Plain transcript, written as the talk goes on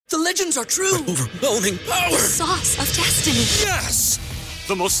The legends are true. Overwhelming power! Sauce of destiny. Yes!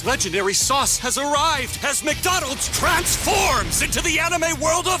 The most legendary sauce has arrived as McDonald's transforms into the anime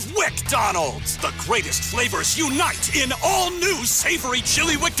world of WickDonald's. The greatest flavors unite in all new savory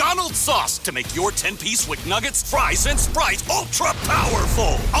chili McDonald's sauce to make your 10-piece Wick Nuggets, fries, and Sprite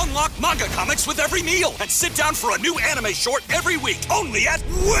ultra-powerful. Unlock manga comics with every meal and sit down for a new anime short every week only at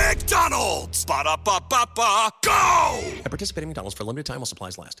WickDonald's. Ba-da-ba-ba-ba, go! At participating McDonald's for a limited time while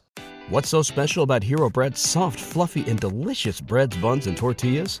supplies last. What's so special about Hero Bread's soft, fluffy, and delicious breads, buns, and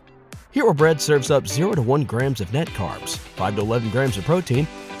tortillas? Hero Bread serves up 0 to 1 grams of net carbs, 5 to 11 grams of protein,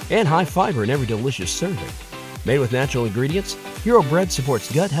 and high fiber in every delicious serving. Made with natural ingredients, Hero Bread supports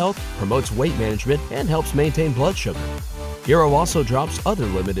gut health, promotes weight management, and helps maintain blood sugar. Hero also drops other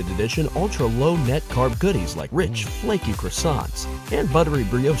limited edition ultra-low net carb goodies like rich, flaky croissants and buttery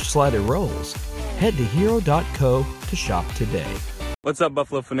brioche slider rolls. Head to hero.co to shop today. What's up,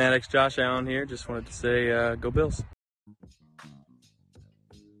 Buffalo Fanatics? Josh Allen here. Just wanted to say, go Bills.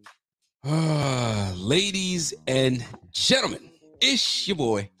 Ladies and gentlemen, it's your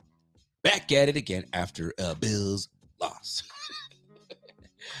boy back at it again after a Bills loss.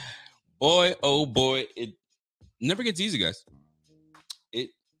 Boy, oh boy, it never gets easy, guys. It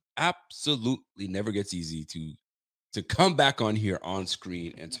absolutely never gets easy to come back on here on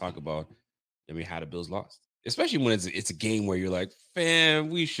screen and talk about, how the Bills lost. Especially when it's a game where you're like, fam,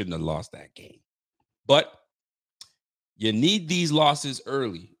 we shouldn't have lost that game. But you need these losses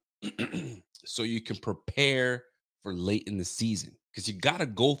early so you can prepare for late in the season. Because you got to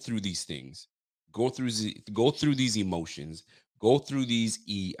go through these things, go through these emotions, go through these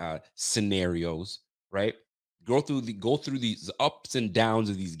scenarios, right? Go through these ups and downs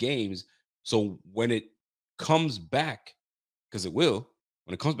of these games. So when it comes back, because it will,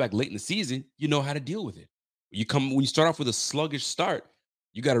 when it comes back late in the season, you know how to deal with it. When you start off with a sluggish start,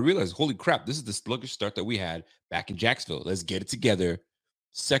 you got to realize, holy crap, this is the sluggish start that we had back in Jacksonville. Let's get it together.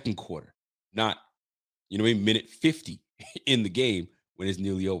 Second quarter, not, minute 50 in the game when it's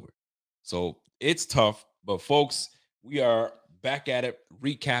nearly over. So it's tough, but folks, we are back at it,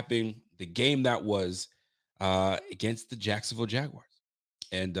 recapping the game that was against the Jacksonville Jaguars.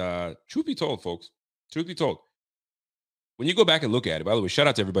 And truth be told, folks, when you go back and look at it, by the way, shout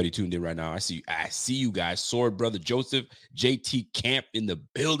out to everybody tuned in right now. I see you guys. Sword Brother Joseph, JT Camp in the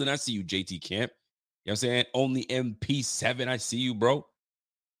building. I see you, JT Camp. You know what I'm saying? Only MP7. I see you, bro.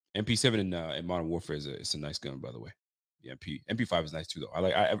 MP7 in Modern Warfare is a nice gun, by the way. The MP5 is nice too, though.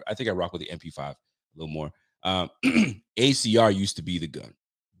 I think I rock with the MP5 a little more. ACR used to be the gun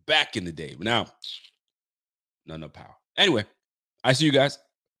back in the day, but now no power. Anyway, I see you guys.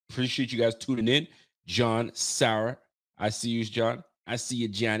 Appreciate you guys tuning in. John, Sarah. I see you, John. I see you,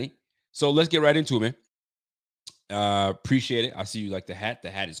 Johnny. So let's get right into it, man. Appreciate it. I see you like the hat. The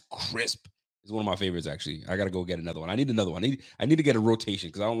hat is crisp. It's one of my favorites, actually. I got to go get another one. I need another one. I need to get a rotation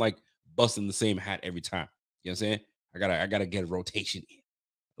because I don't like busting the same hat every time. You know what I'm saying? I gotta get a rotation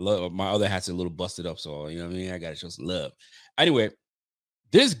in. My other hats are a little busted up, so you know what I mean? I gotta show some love. Anyway,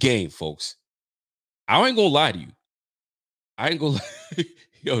 this game, folks, I ain't gonna lie to you.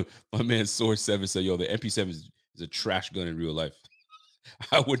 Yo, my man Source 7 said, yo, the MP7 is a trash gun in real life.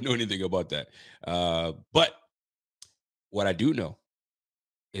 I wouldn't know anything about that. But what I do know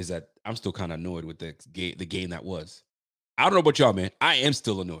is that I'm still kind of annoyed with the game that was. I don't know about y'all, man. I am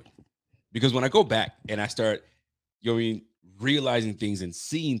still annoyed because when I go back and I start, realizing things and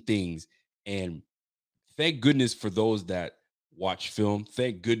seeing things, and thank goodness for those that watch film.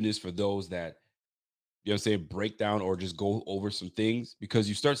 Thank goodness for those that, break down or just go over some things, because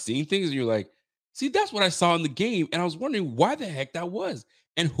you start seeing things and you're like, see, that's what I saw in the game. And I was wondering why the heck that was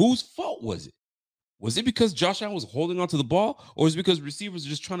and whose fault was it? Was it because Josh Allen was holding onto the ball, or is it because receivers are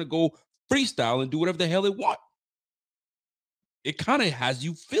just trying to go freestyle and do whatever the hell they want? It kind of has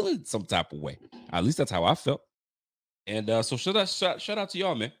you feeling some type of way. At least that's how I felt. And so shout out to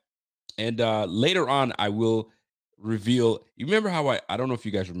y'all, man. And later on, I will reveal. You remember how I don't know if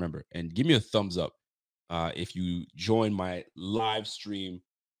you guys remember, and give me a thumbs up if you join my live stream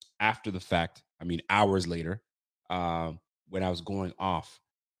after the fact. I mean, hours later, when I was going off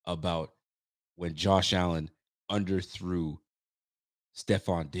about when Josh Allen underthrew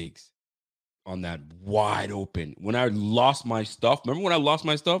Stephon Diggs on that wide open. When I lost my stuff, remember when I lost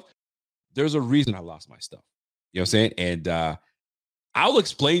my stuff? There's a reason I lost my stuff. You know what I'm saying? And I'll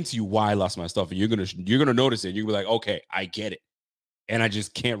explain to you why I lost my stuff, and you're gonna notice it. You're gonna be like, okay, I get it. And I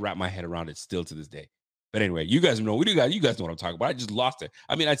just can't wrap my head around it still to this day. But anyway, you guys know you guys know what I'm talking about. I just lost it.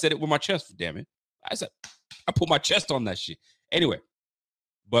 I mean, I said it with my chest, damn it. I put my chest on that shit. Anyway,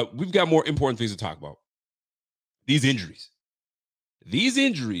 but we've got more important things to talk about. These injuries. These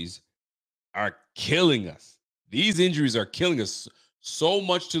injuries are killing us. These injuries are killing us so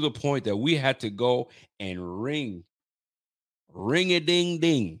much to the point that we had to go and ring a ding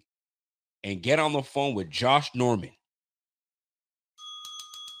ding, and get on the phone with Josh Norman.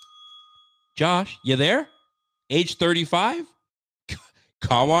 Josh, you there? Age 35?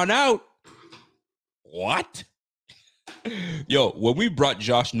 Come on out. What? Yo, when we brought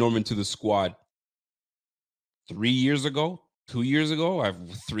Josh Norman to the squad 3 years ago, 2 years ago,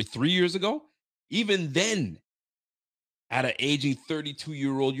 3 years ago, even then, at an aging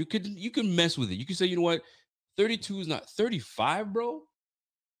 32-year-old, you could mess with it. You could say, you know what, 32 is not 35, bro.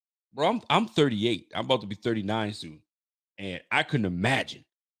 Bro, I'm 38. I'm about to be 39 soon, and I couldn't imagine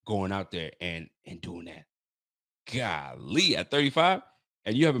going out there and doing that. Golly, at 35,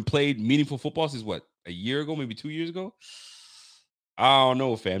 and you haven't played meaningful football since what, a year ago, maybe 2 years ago? I don't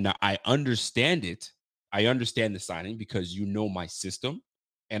know, fam. Now, I understand it. I understand the signing because you know my system,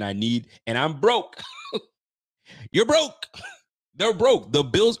 and I'm broke. You're broke. They're broke. The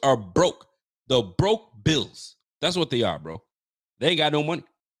Bills are broke. The broke Bills. That's what they are, bro. They ain't got no money.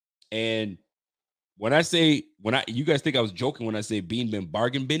 And you guys think I was joking when I say Bean been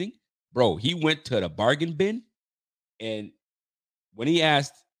bargain binning, bro, he went to the bargain bin, and when he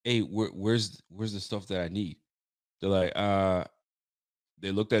asked, hey, where's the stuff that I need? They're like,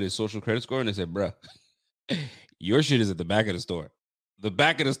 they looked at his social credit score and they said, bruh, your shit is at the back of the store. The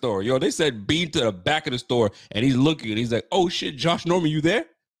back of the store. Yo, they said Bean to the back of the store, and he's looking and he's like, oh shit, Josh Norman, you there?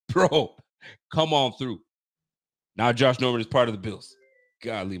 Bro, come on through. Now Josh Norman is part of the Bills.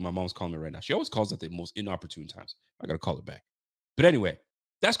 Golly, my mom's calling me right now. She always calls at the most inopportune times. I got to call her back. But anyway,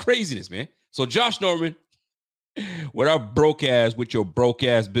 that's craziness, man. So Josh Norman, with our broke ass, with your broke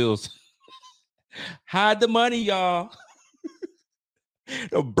ass Bills, hide the money, y'all.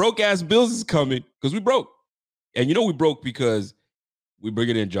 The broke ass Bills is coming because we broke. And you know we broke because we bring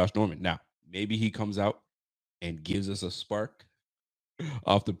it in Josh Norman. Now, maybe he comes out and gives us a spark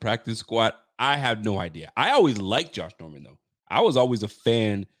off the practice squad. I have no idea. I always liked Josh Norman, though. I was always a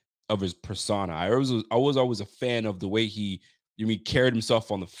fan of his persona. I was always a fan of the way he carried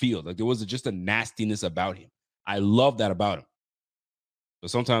himself on the field. Like, there was just a nastiness about him. I love that about him.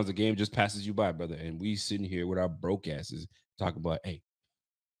 But sometimes the game just passes you by, brother. And we sitting here with our broke asses talking about, hey,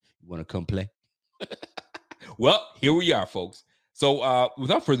 you want to come play? Well, here we are, folks. So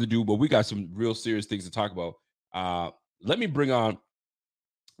without further ado, but we got some real serious things to talk about. Let me bring on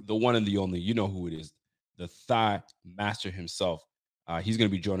the one and the only. You know who it is. The thigh master himself. He's going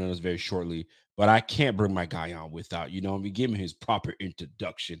to be joining us very shortly, but I can't bring my guy on without, give him his proper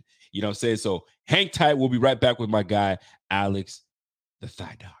introduction. You know what I'm saying? So hang tight. We'll be right back with my guy, Alex, the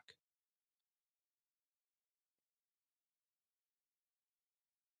Thigh Doc.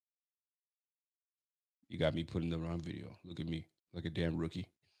 You got me putting the wrong video. Look at me, like a damn rookie.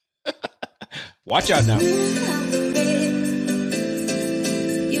 Watch out now.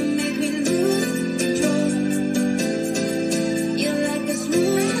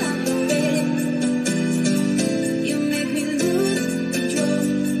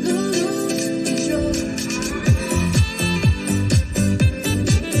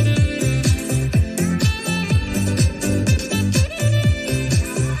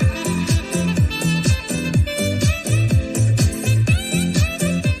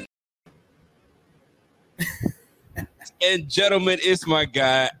 And gentlemen, it's my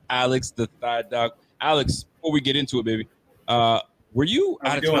guy, Alex, the Thigh Doc. Alex, before we get into it, baby, were you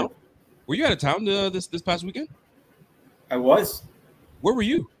out of town? Were you out of town this past weekend? I was. Where were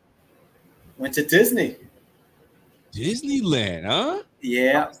you? Went to Disney. Disneyland, huh?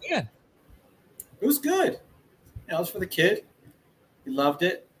 Yeah. Yeah. It was good. It was for the kid. He loved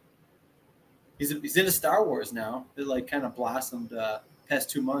it. He's into Star Wars now. It like kind of blossomed past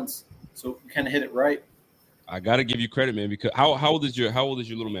 2 months, so we kind of hit it right. I gotta give you credit, man. Because how old is your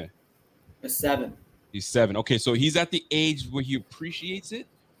little man? He's 7. He's 7. Okay, so he's at the age where he appreciates it.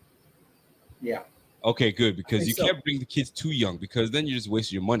 Yeah. Okay, good, because you can't bring the kids too young, because then you just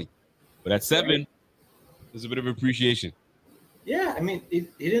waste your money. But at 7, there's a bit of appreciation. Yeah, I mean, he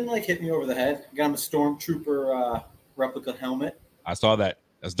didn't like hit me over the head. I got him a Stormtrooper replica helmet. I saw that.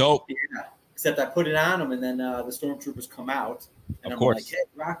 That's dope. Yeah. Except I put it on him, and then the Stormtroopers come out, and I'm like, "Hey,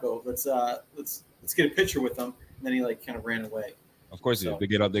 Rocco, let's get a picture with them." And then he like kind of ran away. Of course, they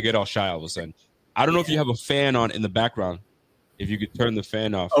get all shy all of a sudden. I don't know if you have a fan on in the background. If you could turn the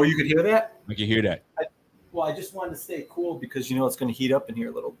fan off. Oh, you could hear that? I can hear that. I just wanted to stay cool because it's going to heat up in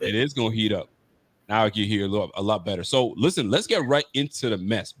here a little bit. It is going to heat up. Now I can hear a lot better. So listen, let's get right into the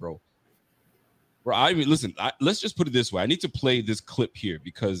mess, bro. Let's just put it this way. I need to play this clip here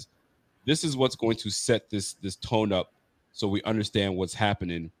because this is what's going to set this tone up so we understand what's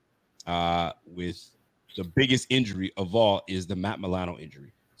happening with the biggest injury of all is the Matt Milano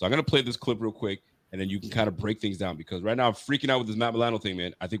injury. So I'm going to play this clip real quick, and then you can kind of break things down, because right now I'm freaking out with this Matt Milano thing,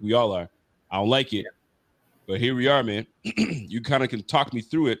 man. I think we all are. I don't like it, but here we are, man. You kind of can talk me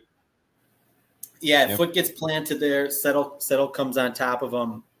through it. Yeah, foot gets planted there. Settle comes on top of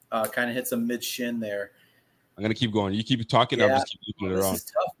him, kind of hits him mid-shin there. I'm going to keep going. You keep talking. Yeah. I'll just keep looking it around. This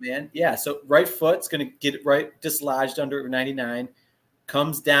is tough, man. Yeah, so right foot's going to get it right dislodged under 99,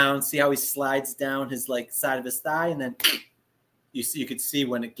 comes down, see how he slides down his like side of his thigh, and then you could see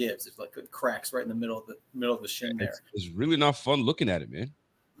when it gives. It's like it cracks right in the middle of the shin there. It's really not fun looking at it, man.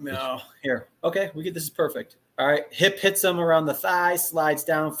 No, here. Okay, this is perfect. All right, hip hits him around the thigh, slides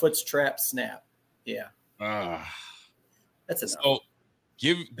down, foot's trapped, snap. Yeah. That's enough. So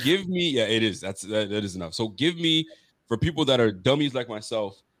give me, yeah, it is. That is enough. So give me, for people that are dummies like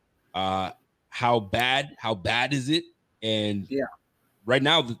myself, how bad is it? And right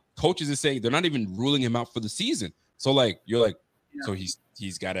now the coaches are saying they're not even ruling him out for the season. So like you're like, so he's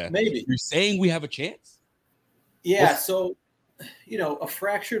gotta maybe. You're saying we have a chance? Yeah, so a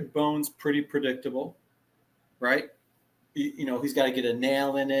fractured bone's pretty predictable, right? He's got to get a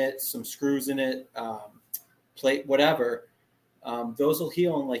nail in it, some screws in it, plate, whatever. Those will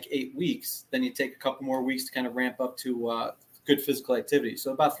heal in like 8 weeks. Then you take a couple more weeks to kind of ramp up to good physical activity.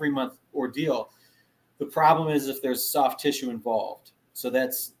 So about 3-month ordeal. The problem is if there's soft tissue involved. So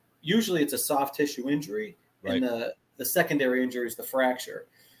that's usually it's a soft tissue injury, and the secondary injury is the fracture.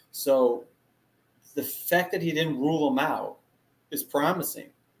 So the fact that he didn't rule him out is promising.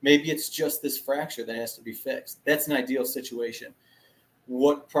 Maybe it's just this fracture that has to be fixed. That's an ideal situation.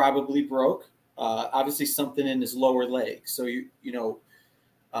 What probably broke? Obviously something in his lower leg. So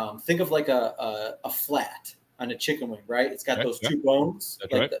think of like a flat on a chicken wing, right? It's got those two bones.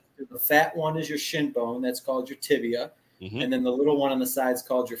 That's like right. The fat one is your shin bone. That's called your tibia. Mm-hmm. And then the little one on the side is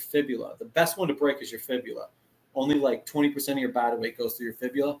called your fibula. The best one to break is your fibula. Only like 20% of your body weight goes through your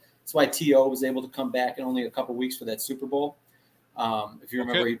fibula. That's why T.O. was able to come back in only a couple weeks for that Super Bowl. If you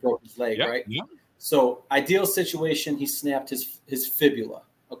remember, he broke his leg, right? Yeah. So ideal situation, he snapped his fibula.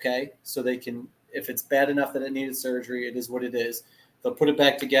 Okay, so they can, if it's bad enough that it needed surgery, it is what it is. They'll put it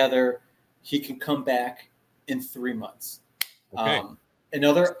back together. He can come back in 3 months. Okay.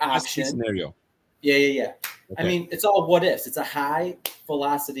 Another option scenario. Yeah. Okay. I mean, it's all what ifs. It's a high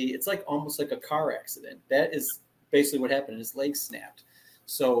velocity. It's like almost like a car accident. That is basically what happened. His leg snapped.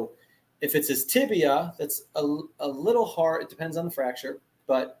 So if it's his tibia, that's a little hard. It depends on the fracture.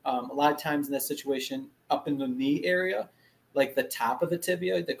 But a lot of times in that situation, up in the knee area, like the top of the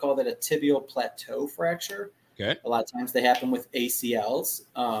tibia, they call that a tibial plateau fracture. Okay. A lot of times they happen with ACLs.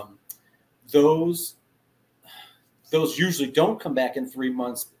 Those usually don't come back in 3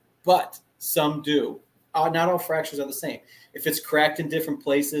 months, but some do. Not all fractures are the same. If it's cracked in different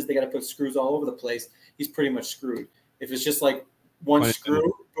places, they got to put screws all over the place. He's pretty much screwed. If it's just like one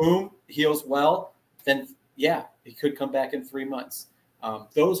screw, boom, heals well, then yeah, he could come back in 3 months.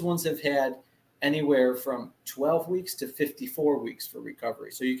 Those ones have had anywhere from 12 weeks to 54 weeks for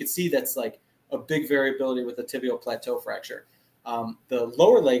recovery. So you can see that's like a big variability with a tibial plateau fracture. The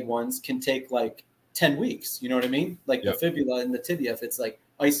lower leg ones can take like 10 weeks. You know what I mean? Like the fibula and the tibia, if it's like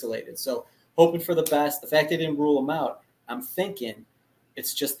isolated. So hoping for the best. The fact they didn't rule them out, I'm thinking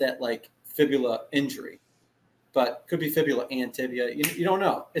it's just that like fibula injury, but could be fibula and tibia. You don't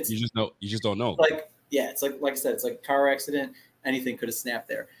know. You just don't know. It's like I said, it's like a car accident. Anything could have snapped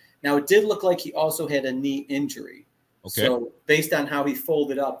there. Now it did look like he also had a knee injury. Okay. So based on how he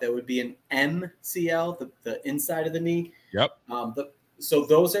folded up, that would be an MCL, the inside of the knee. Yep. So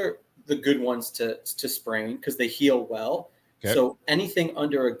those are the good ones to sprain because they heal well. Okay. So anything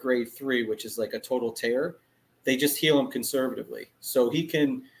under a grade 3, which is like a total tear, they just heal him conservatively. So he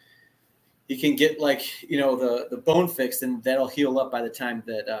can get like, the bone fixed, and that'll heal up by the time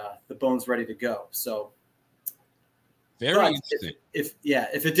that the bone's ready to go. So very interesting. If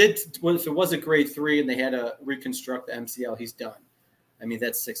it was a grade 3 and they had to reconstruct the MCL, he's done. I mean,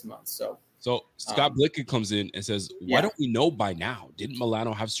 that's 6 months. So Scott Blicken comes in and says, why don't we know by now? Didn't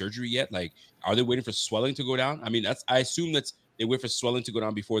Milano have surgery yet? Like, are they waiting for swelling to go down? I mean, I assume they wait for swelling to go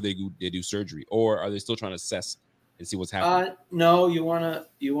down before they do surgery, or are they still trying to assess and see what's happening? No, you want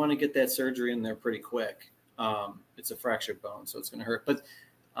to get that surgery in there pretty quick. It's a fractured bone, so it's going to hurt. But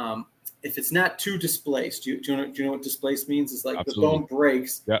if it's not too displaced, do you know what displaced means? It's like Absolutely. The bone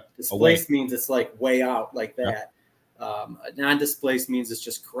breaks. Yeah. Displaced means it's like way out like that. Yeah. Non-displaced means it's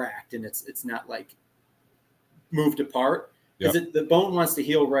just cracked and it's not like moved apart. Because the bone wants to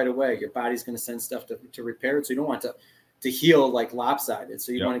heal right away. Your body's going to send stuff to repair it. So you don't want to heal like lopsided.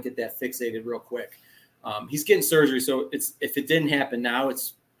 So you want to get that fixated real quick. He's getting surgery, so if it didn't happen now,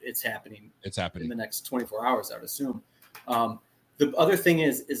 it's happening. It's happening in the next 24 hours, I would assume. The other thing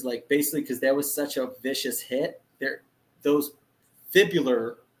is like basically because that was such a vicious hit, those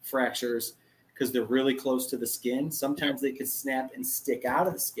fibular fractures, because they're really close to the skin, sometimes they could snap and stick out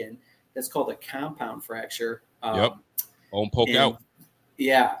of the skin. That's called a compound fracture. And poke out.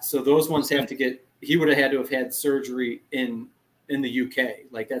 Yeah, so those ones have to get. He would have had to have had surgery in the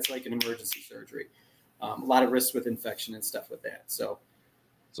UK. Like that's like an emergency surgery. A lot of risks with infection and stuff with that. So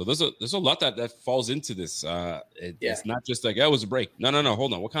there's a lot that falls into this. It's not just like, it was a break. No.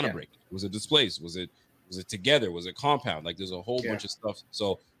 Hold on. What kind of break? Was it displaced? Was it together? Was it compound? Like there's a whole bunch of stuff.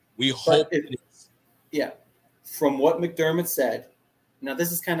 So we hope. From what McDermott said, now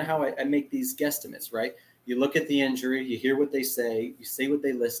this is kind of how I make these guesstimates, right? You look at the injury, you hear what they say, you see what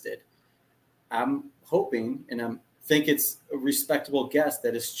they listed. I'm hoping, and I think it's a respectable guess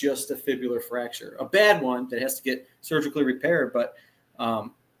that it's just a fibular fracture, a bad one that has to get surgically repaired, but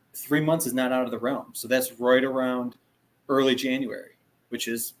 3 months is not out of the realm. So that's right around early January, which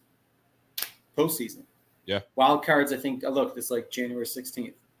is postseason. Yeah. Wild cards, I think, look, it's like January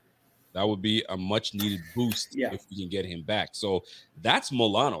 16th. That would be a much needed boost if we can get him back. So that's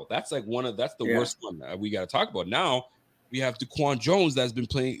Milano. That's like that's the worst one we got to talk about. Now we have Daquan Jones that's been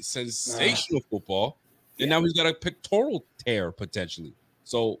playing sensational football, and now he's got a pectoral tear potentially.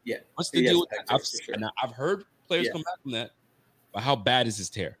 So what's the deal with that? I've heard players come back from that, but how bad is his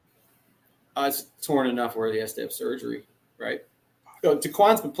tear? It's torn enough where he has to have surgery, right? So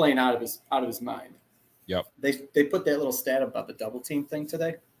Daquan's been playing out of his mind. Yep. They put that little stat about the double team thing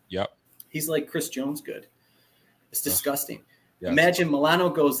today. Yep. He's like Chris Jones good. It's disgusting. Yes. Imagine Milano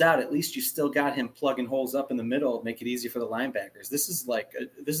goes out. At least you still got him plugging holes up in the middle, make it easy for the linebackers. This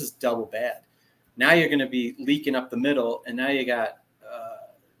is double bad. Now you're going to be leaking up the middle, and now you got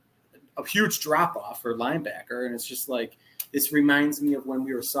a huge drop off for linebacker, and it's just like this reminds me of when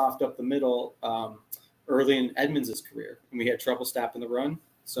we were soft up the middle early in Edmonds' career, and we had trouble stopping the run.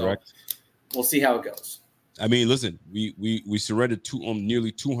 So we'll see how it goes. I mean, listen, we surrendered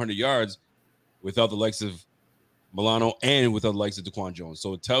nearly 200 yards without the likes of Milano and without the likes of Daquan Jones.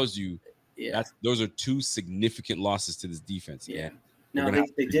 So it tells you those are two significant losses to this defense. Yeah. Now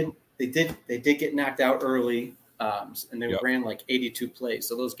they did get knocked out early, and they ran like 82 plays.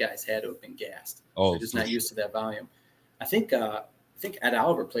 So those guys had to have been gassed. They're just not used to that volume. I think Ed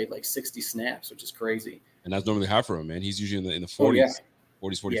Oliver played like 60 snaps, which is crazy. And that's normally high for him, man. He's usually in the 40s,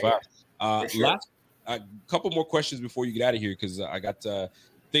 40s, 45. Last a couple more questions before you get out of here, because I got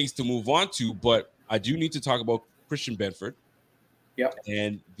things to move on to, but I do need to talk about Christian Benford.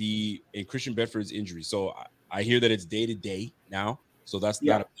 And Christian Benford's injury. So I hear that it's day to day now, so that's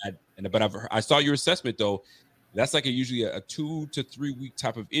not a bad. But I saw your assessment though. That's like usually a 2 to 3 week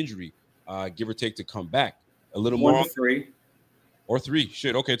type of injury, give or take, to come back. A little 1 more to 3 or 3.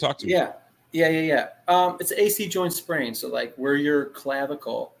 Shit. Okay, talk to me. Yeah. It's an AC joint sprain. So like where your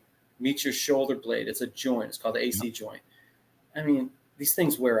clavicle meets your shoulder blade, it's a joint. It's called the AC joint. I mean, these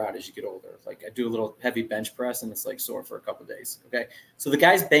things wear out as you get older. Like I do a little heavy bench press and it's like sore for a couple of days. Okay. So the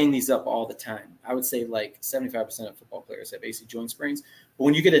guys bang these up all the time. I would say like 75% of football players have AC joint sprains. But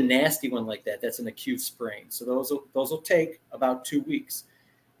when you get a nasty one like that, that's an acute sprain. So those will take about 2 weeks.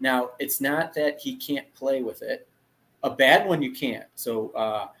 Now, it's not that he can't play with it. A bad one you can't.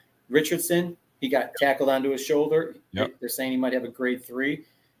 So Richardson, he got tackled onto his shoulder. They're saying he might have a grade 3.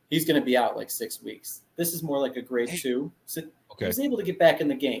 He's going to be out like 6 weeks. This is more like a grade 2. So he was able to get back in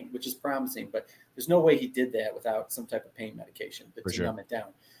the game, which is promising, but there's no way he did that without some type of pain medication to numb it down.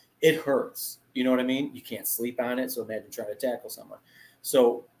 It hurts. You know what I mean? You can't sleep on it, so imagine trying to tackle someone.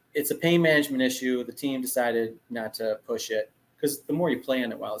 So it's a pain management issue. The team decided not to push it because the more you play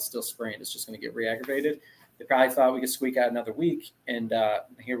on it while it's still sprained, it's just going to get re-aggravated. They probably thought we could squeak out another week, and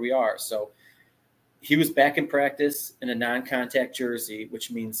here we are. So he was back in practice in a non-contact jersey,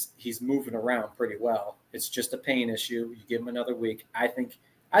 which means he's moving around pretty well. It's just a pain issue. You give him another week. I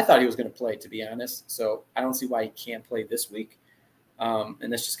thought he was going to play, to be honest. So I don't see why he can't play this week.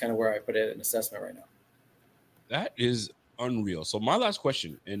 And that's just kind of where I put it in assessment right now. That is unreal. So my last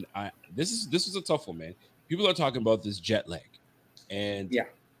question, and this is a tough one, man. People are talking about this jet lag,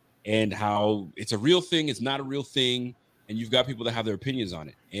 and how it's a real thing, it's not a real thing, and you've got people that have their opinions on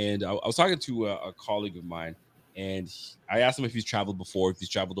it. And I was talking to a colleague of mine, and I asked him if he's traveled before, if he's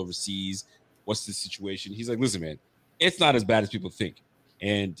traveled overseas, what's the situation. He's like, listen, man, it's not as bad as people think.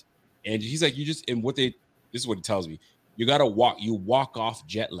 And he's like, this is what he tells me. You walk off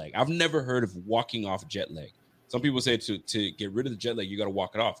jet lag. I've never heard of walking off jet lag. Some people say to get rid of the jet lag, you got to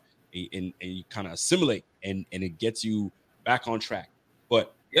walk it off and you kind of assimilate and it gets you back on track.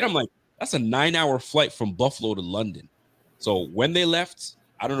 But then I'm like, That's a 9-hour flight from Buffalo to London. So when they left,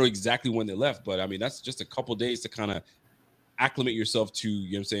 I don't know exactly when they left, but I mean, that's just a couple days to kind of acclimate yourself to,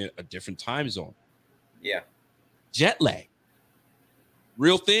 you know what I'm saying, a different time zone. Yeah. Jet lag.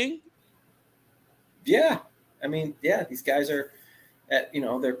 Real thing? Yeah. I mean, yeah, these guys are at,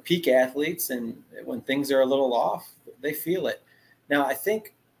 they're peak athletes, and when things are a little off, they feel it. Now, I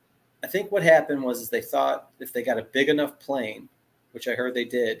think what happened was they thought if they got a big enough plane, which I heard they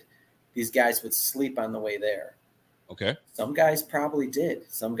did, these guys would sleep on the way there. Okay. Some guys probably did.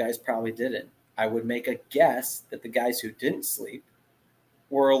 Some guys probably didn't. I would make a guess that the guys who didn't sleep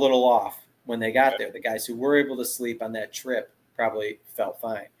were a little off when they got there. The guys who were able to sleep on that trip probably felt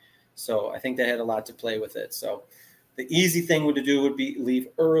fine. So I think they had a lot to play with it. So the easy thing to do would be leave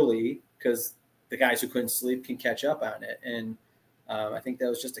early, because the guys who couldn't sleep can catch up on it. And I think that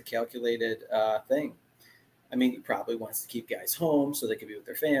was just a calculated thing. I mean, he probably wants to keep guys home so they can be with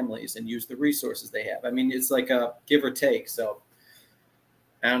their families and use the resources they have. I mean, it's like a give or take. So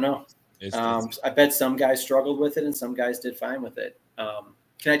I don't know. I bet some guys struggled with it and some guys did fine with it.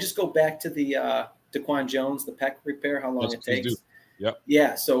 Can I just go back to the Daquan Jones, the pec repair, how long it takes? Yep.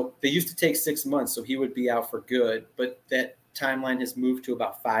 Yeah. So they used to take 6 months, so he would be out for good. But that timeline has moved to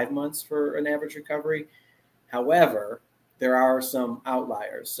about 5 months for an average recovery. However, there are some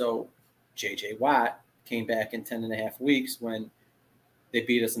outliers. So J.J. Watt came back in 10 and a half weeks when they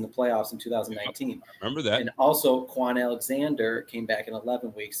beat us in the playoffs in 2019. I remember that. And also Quan Alexander came back in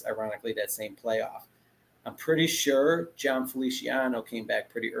 11 weeks, ironically, that same playoff. I'm pretty sure John Feliciano came back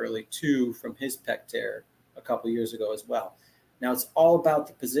pretty early too from his pec tear a couple years ago as well. Now, it's all about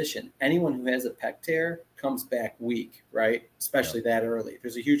the position. Anyone who has a pec tear comes back weak, right? Especially that early.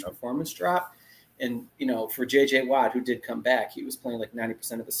 There's a huge performance drop. And, for J.J. Watt, who did come back, he was playing like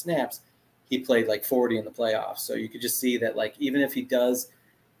 90% of the snaps. He played like 40 in the playoffs. So you could just see that, like, even if he does,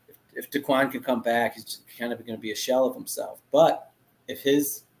 if Daquan can come back, he's kind of going to be a shell of himself. But if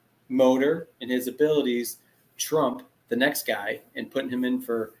his motor and his abilities trump the next guy and putting him in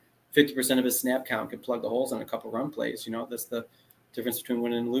for 50% of his snap count, can plug the holes on a couple run plays, that's the difference between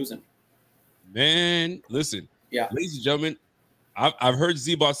winning and losing. Man, listen. Yeah. Ladies and gentlemen, I've heard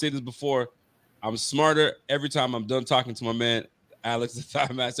Z-Bot say this before. I'm smarter every time I'm done talking to my man, Alex, the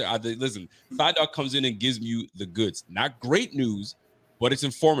Thigh Master. Listen, Thigh Dog comes in and gives you the goods. Not great news, but it's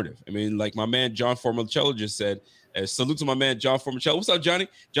informative. I mean, like my man John Formicello just said, salute to my man John Formicello. What's up, Johnny?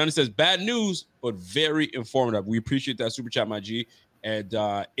 Johnny says, bad news, but very informative. We appreciate that super chat, my G. And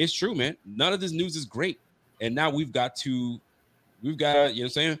it's true, man. None of this news is great. And now we've got to, you know what I'm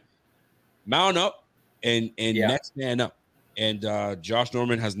saying, mount up and next man up. And Josh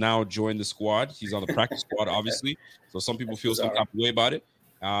Norman has now joined the squad. He's on the practice squad, obviously. So some people feel some type of way about it.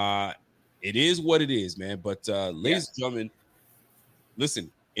 It is what it is, man. But ladies and gentlemen,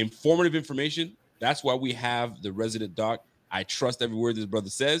 listen, informative information. That's why we have the resident doc. I trust every word this brother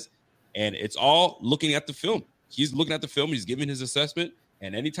says. And it's all looking at the film. He's looking at the film. He's giving his assessment.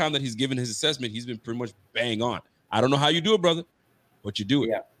 And anytime that he's given his assessment, he's been pretty much bang on. I don't know how you do it, brother, but you do it.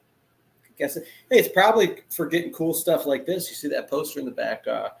 Yeah. Guess hey, it's probably for getting cool stuff like this. You see that poster in the back.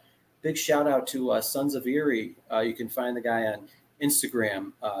 Big shout out to Sons of Erie. You can find the guy on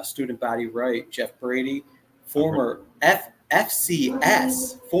Instagram, Student Body Right, Jeff Brady, former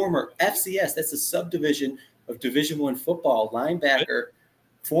FCS. That's a subdivision of Division I football, linebacker,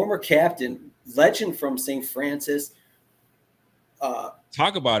 former captain, legend from St. Francis.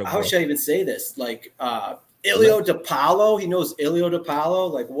 Talk about it. How should I even say this? Like Ilio DiPaolo. He knows Ilio DiPaolo.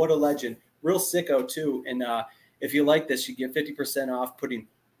 Like, what a legend. Real sicko, too. And if you like this, you get 50% off putting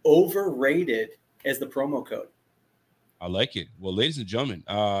overrated as the promo code. I like it. Well, ladies and gentlemen,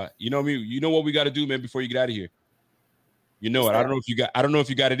 you know me. You know what we got to do, man, before you get out of here. You know it. I don't know if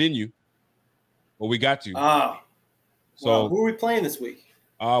you got it in you, but we got to. So who are we playing this week?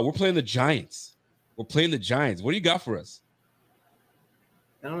 We're playing the Giants. What do you got for us?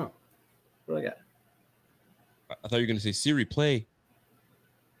 I don't know. What do I got? I thought you were going to say Siri, play.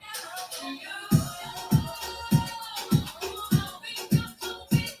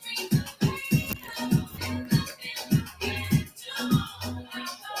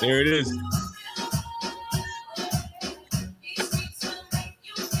 There it is.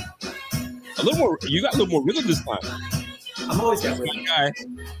 A little more. You got a little more rhythm this time. I'm always got rhythm. My guy.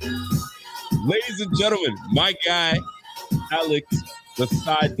 Ladies and gentlemen, my guy, Alex, the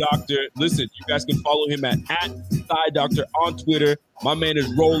Thigh Doctor. Listen, you guys can follow him at Thigh Doctor on Twitter. My man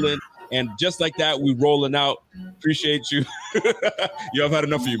is rolling. And just like that, we rolling out. Appreciate you. Yo, I've had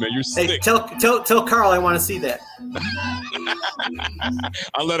enough of you, man. You're sick. Hey, tell Carl I want to see that.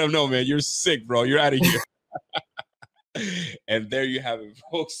 I'll let him know, man. You're sick, bro. You're out of here. And there you have it,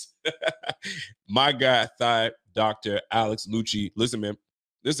 folks. My guy, Dr. Alex Lucci. Listen, man.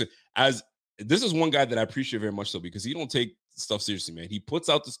 Listen, as this is one guy that I appreciate very much so because he don't take stuff seriously, man. He puts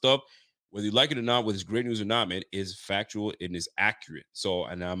out the stuff, whether you like it or not, whether it's great news or not, man, is factual and is accurate. So,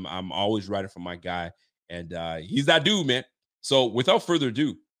 and I'm always writing for my guy, and he's that dude, man. So, without further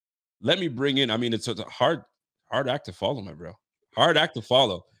ado, let me bring in. I mean, it's a hard act to follow, my bro. Hard act to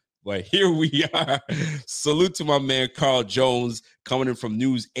follow. But here we are. Salute to my man Carl Jones coming in from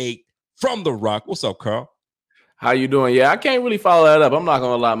News 8 from The Rock. What's up, Carl? How you doing? Yeah, I can't really follow that up. I'm not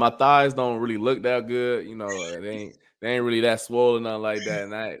gonna lie. My thighs don't really look that good. You know, they ain't really that swollen, nothing like that.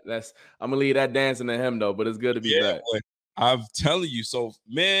 And I'm gonna leave that dancing to him though. But it's good to be back. Boy, I'm telling you. So,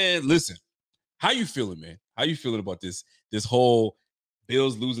 man, listen. How you feeling, man? How you feeling about this whole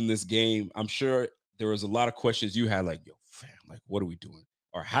Bills losing this game? I'm sure there was a lot of questions you had, like, yo, fam, like, what are we doing?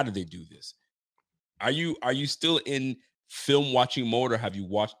 Or how did they do this? Are you still in film watching mode, or have you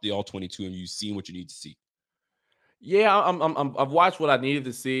watched the all 22 and you've seen what you need to see? Yeah, I've watched what I needed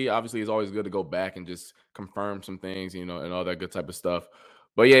to see. Obviously, it's always good to go back and just confirm some things, you know, and all that good type of stuff.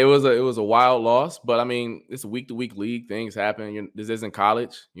 But yeah, it was a wild loss. But I mean, it's a week to week league. Things happen. This isn't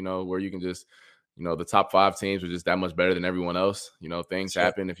college, you know, where you can just, you know, the top 5 teams are just that much better than everyone else. You know, things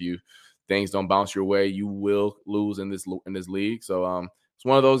happen. If things don't bounce your way, you will lose in this league. So it's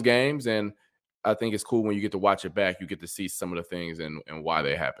one of those games, and I think it's cool when you get to watch it back. You get to see some of the things and why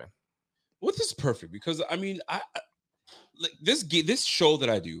they happen. Well, this is perfect because I mean, I like this show that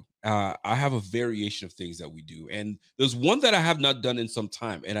I do. I have a variation of things that we do, and there's one that I have not done in some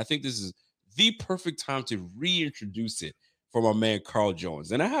time, and I think this is the perfect time to reintroduce it for my man Carl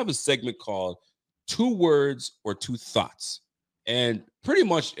Jones. And I have a segment called 2 Words or 2 Thoughts, and pretty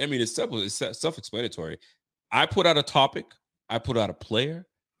much, I mean, it's simple, it's self-explanatory. I put out a topic, I put out a player,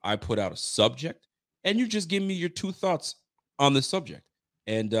 I put out a subject, and you just give me your 2 thoughts on the subject,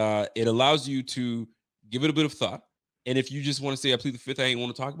 and it allows you to give it a bit of thought. And if you just want to say I plead the fifth, I ain't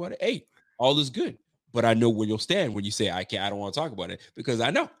want to talk about it, hey, all is good. But I know where you'll stand when you say I don't want to talk about it, because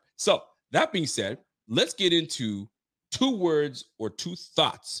I know. So that being said, let's get into 2 words or 2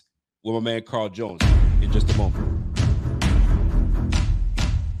 thoughts with my man Carl Jones in just a moment.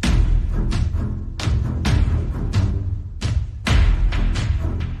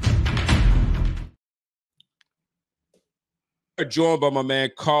 Joined by my man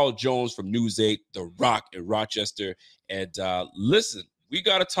Carl Jones from News 8, The Rock in Rochester. And listen, we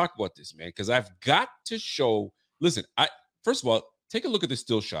got to talk about this, man, because I've got to show. Listen, first of all, take a look at this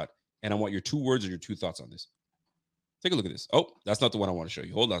still shot, and I want your 2 words or your 2 thoughts on this. Take a look at this. Oh, that's not the one I want to show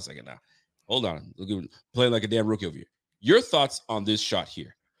you. Hold on a second now. Hold on. Look at playing like a damn rookie over here. Your thoughts on this shot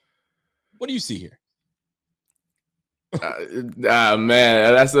here. What do you see here?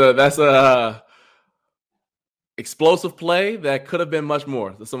 Man, that's a explosive play that could have been much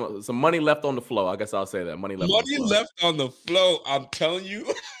more. Some money left on the flow. I guess I'll say that. Money left on the flow. I'm telling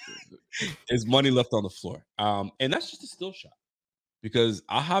you, there's money left on the floor. And that's just a still shot. Because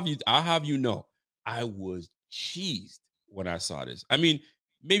I'll have you know, I was cheesed when I saw this. I mean,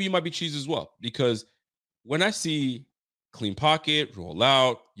 maybe you might be cheesed as well. Because when I see clean pocket, roll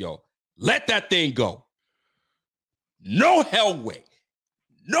out, yo, let that thing go. No hell way.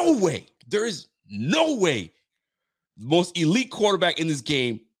 No way. There is no way the most elite quarterback in this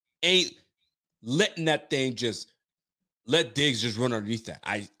game ain't letting that thing let Diggs just run underneath that.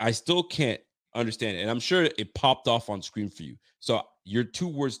 I still can't understand it. And I'm sure it popped off on screen for you. So your 2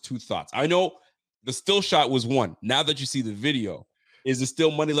 words, 2 thoughts. I know the still shot was 1. Now that you see the video, is there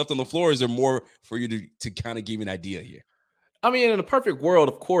still money left on the floor? Or is there more for you to kind of give an idea here? I mean, in a perfect world,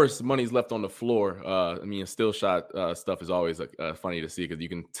 of course, money's left on the floor. I mean, still shot stuff is always funny to see because you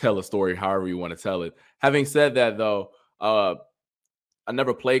can tell a story however you want to tell it. Having said that, though, I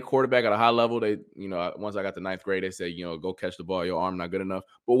never played quarterback at a high level. They, you know, once I got to 9th grade, they said, you know, go catch the ball. Your arm not good enough.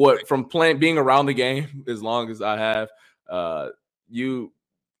 But from being around the game as long as I have,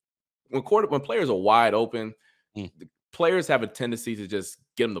 when players are wide open, the players have a tendency to just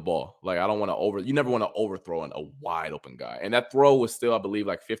get him the ball. Like, I don't want to you never want to overthrow a wide open guy. And that throw was still, I believe,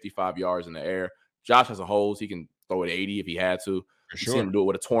 like 55 yards in the air. Josh has a hose. He can throw it 80 if he had to. For sure. We've seen him do it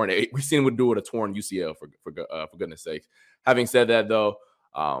with a torn UCL for goodness sakes. Having said that, though,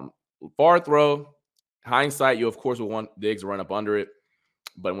 far throw, hindsight, you of course would want Diggs to run up under it.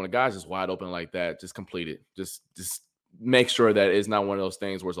 But when a guy's just wide open like that, just complete it. Just make sure that it's not one of those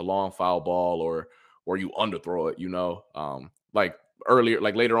things where it's a long foul ball or you underthrow it, you know. Like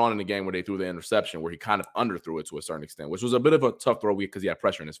later on in the game where they threw the interception where he kind of underthrew it to a certain extent, which was a bit of a tough throw because he had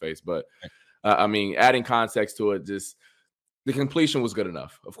pressure in his face. But, I mean, adding context to it, just the completion was good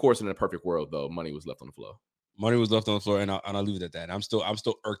enough. Of course, in a perfect world, though, money was left on the floor. Money was left on the floor, and I'll leave it at that. And I'm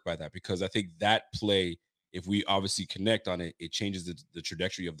still irked by that because I think that play, if we obviously connect on it, it changes the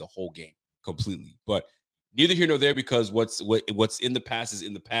trajectory of the whole game completely. But neither here nor there because what's in the past is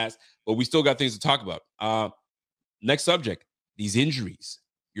in the past. But we still got things to talk about. Next subject: these injuries.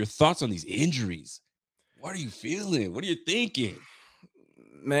 Your thoughts on these injuries? What are you feeling? What are you thinking?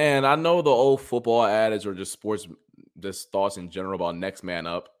 Man, I know the old football adage or just sports, just thoughts in general about next man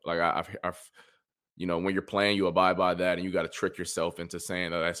up. Like I've when you're playing, you abide by that, and you got to trick yourself into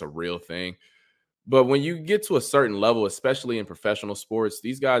saying that that's a real thing. But when you get to a certain level, especially in professional sports,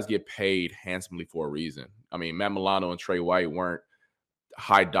 these guys get paid handsomely for a reason. I mean, Matt Milano and Trey White weren't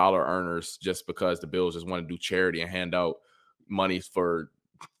high dollar earners just because the Bills just want to do charity and hand out money for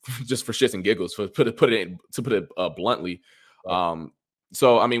just for shits and giggles. To put it bluntly. Right.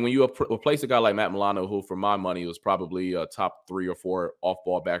 So, I mean, when you replace a guy like Matt Milano, who for my money was probably a top 3 or 4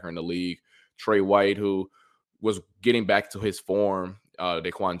 off-ball backer in the league, Trey White, who was getting back to his form,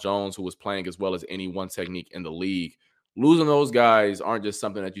 Daquan Jones, who was playing as well as any one technique in the league, losing those guys aren't just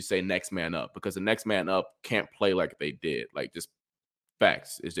something that you say next man up, because the next man up can't play like they did. Like, just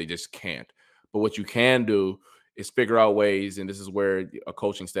facts is they just can't. But what you can do is figure out ways, and this is where a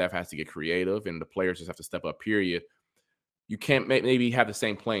coaching staff has to get creative and the players just have to step up, period. You can't maybe have the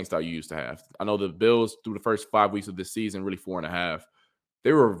same playing style you used to have. I know the Bills, through the first 5 weeks of this season, really 4.5,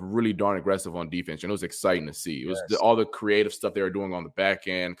 they were really darn aggressive on defense, and it was exciting to see. It was all the creative stuff they were doing on the back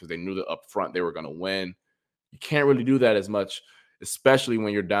end because they knew that up front they were going to win. You can't really do that as much, especially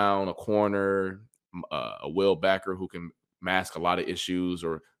when you're down a corner, a Will Backer who can mask a lot of issues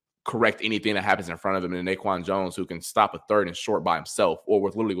or correct anything that happens in front of him, and Daquan Jones who can stop a third and short by himself or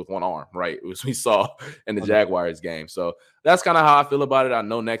with one arm, right? As we saw in the Jaguars game. So that's kind of how I feel about it. I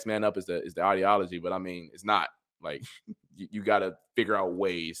know next man up is the ideology, but I mean, it's not. Like, you got to figure out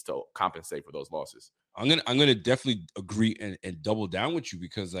ways to compensate for those losses. I'm gonna definitely agree and double down with you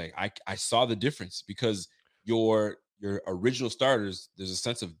because like I saw the difference because your original starters, there's a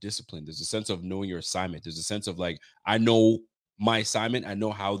sense of discipline, there's a sense of knowing your assignment, there's a sense of like I know my assignment, I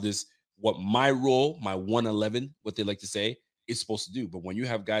know what my role, my 111, what they like to say, is supposed to do. But when you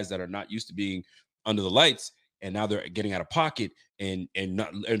have guys that are not used to being under the lights and now they're getting out of pocket and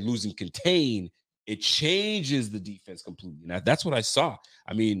losing contain, it changes the defense completely. Now that's what I saw.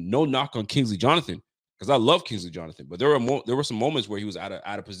 I mean, no knock on Kingsley Jonathan because I love Kingsley Jonathan, but there were some moments where he was out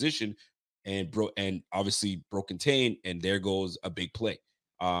of position and obviously broke contain, and there goes a big play.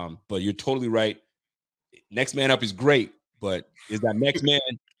 But you're totally right. Next man up is great, but is that next man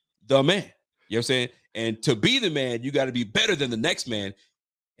the man? You know what I'm saying? And to be the man, you got to be better than the next man,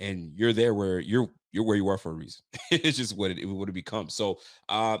 and you're there where you're where you are for a reason. It's just what it becomes. So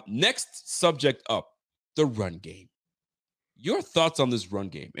next subject up, the run game. Your thoughts on this run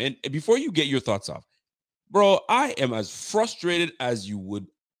game. And before you get your thoughts off, bro, I am as frustrated as you would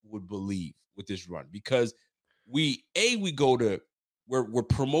believe with this run because we're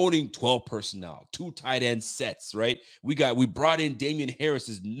promoting 12 personnel, 2 tight end sets, right? We brought in Damian Harris,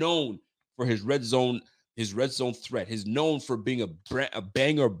 is known for his red zone threat. He's known for being a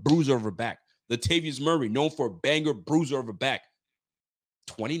banger bruiser over back. Latavius Murray, known for a banger bruiser over back.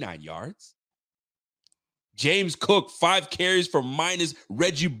 29 yards. James Cook, 5 carries for minus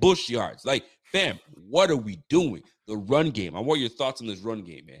Reggie Bush yards. Like, fam, what are we doing? The run game. I want your thoughts on this run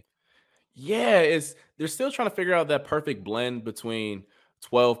game, man. Yeah, they're still trying to figure out that perfect blend between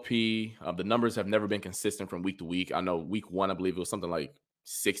 12P. The numbers have never been consistent from week to week. I know week 1, I believe it was something like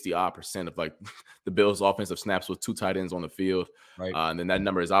 60% of like the Bills' offensive snaps with 2 tight ends on the field. Right. And then that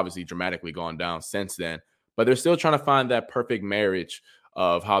number has obviously dramatically gone down since then. But they're still trying to find that perfect marriage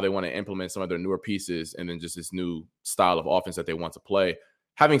of how they want to implement some of their newer pieces and then just this new style of offense that they want to play.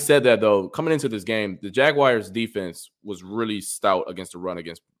 Having said that, though, coming into this game, the Jaguars' defense was really stout against the run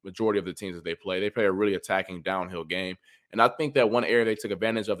against majority of the teams that they play. They play a really attacking downhill game. And I think that one area they took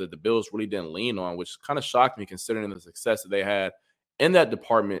advantage of that the Bills really didn't lean on, which kind of shocked me considering the success that they had in that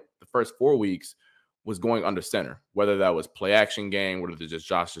department the first 4 weeks, was going under center, whether that was play action game, whether it's just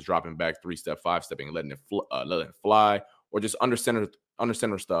Josh just dropping back 3-step, 5-stepping and letting it fly, or just under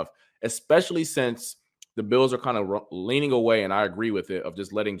center stuff, especially since the Bills are kind of leaning away, and I agree with it, of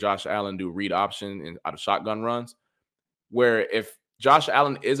just letting Josh Allen do read option and out of shotgun runs, where if Josh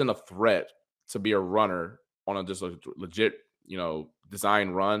Allen isn't a threat to be a runner on just a legit,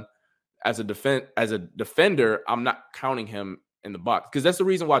 design run, as a defender, I'm not counting him in the box, because that's the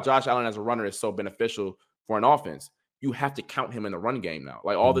reason why Josh Allen as a runner is so beneficial for an offense. You have to count him in the run game now.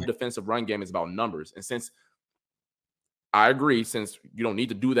 Like, all the defensive run game is about numbers. And since I agree, since you don't need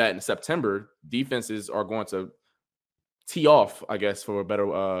to do that in September, defenses are going to tee off, I guess, for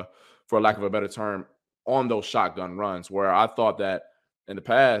lack of a better term, on those shotgun runs, where I thought that in the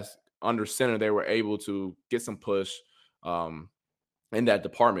past, under center, they were able to get some push in that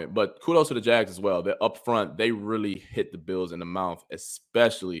department. But kudos to the Jags as well. They're up front, they really hit the Bills in the mouth,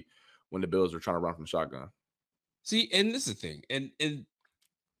 especially when the Bills are trying to run from shotgun. See, and this is the thing. And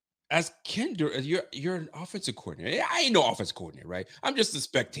as you're an offensive coordinator. I ain't no offensive coordinator, right? I'm just a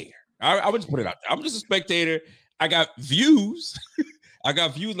spectator. I would just put it out there. I'm just a spectator. I got views. I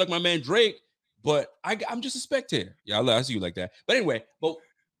got views like my man Drake, but I'm just a spectator. Yeah, I see you like that. But anyway,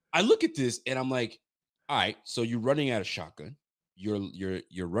 I look at this and I'm like, all right, so you're running out of shotgun.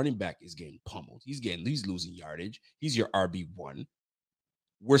 Your running back is getting pummeled. He's losing yardage. He's your RB1.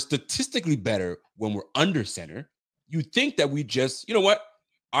 We're statistically better when we're under center. You think that we just, you know what?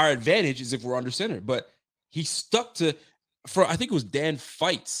 Our advantage is if we're under center, but he stuck to, I think it was Dan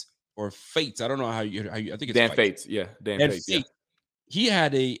Fates. I don't know how you I think it's Dan Fates. Yeah. Dan Fates. Yeah. He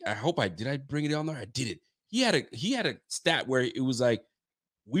had did I bring it on there? I did it. He had a stat where it was like,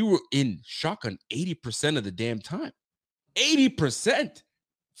 we were in shotgun 80% of the damn time. 80%.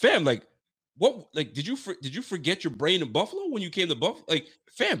 Fam, like, what, like, did you forget your brain in Buffalo when you came to Buffalo? Like,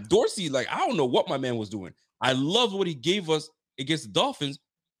 fam, Dorsey, like, I don't know what my man was doing. I loved what he gave us against the Dolphins,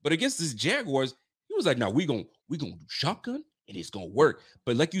 but against this Jaguars, he was like, "No, we gonna do shotgun and it's gonna work."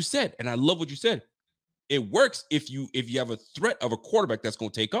 But like you said, and I love what you said, it works if you have a threat of a quarterback that's gonna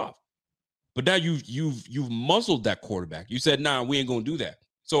take off. But now you've muzzled that quarterback. You said, "Nah, we ain't gonna do that."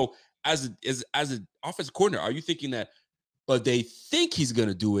 So as an offensive coordinator, are you thinking that? But they think he's going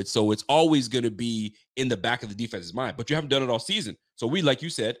to do it, so it's always going to be in the back of the defense's mind. But you haven't done it all season. So like you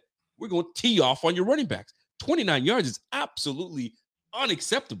said, we're going to tee off on your running backs. 29 yards is absolutely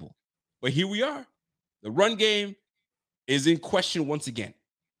unacceptable. But here we are. The run game is in question once again.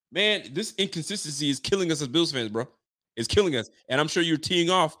 Man, this inconsistency is killing us as Bills fans, bro. It's killing us. And I'm sure you're teeing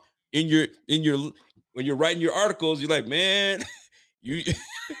off in your when you're writing your articles. You're like, man, you know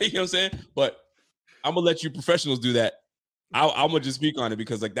what I'm saying? But I'm going to let you professionals do that. I'm gonna just speak on it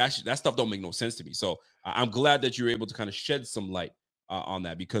because like that stuff don't make no sense to me. So I'm glad that you're able to kind of shed some light on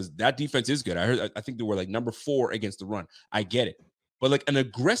that because that defense is good. I think they were like number 4 against the run. I get it, but like an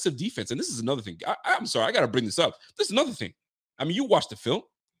aggressive defense, and this is another thing. I'm sorry, I gotta bring this up. This is another thing. I mean, you watch the film.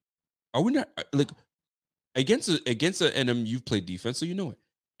 Are we not like against and you've played defense, so you know it.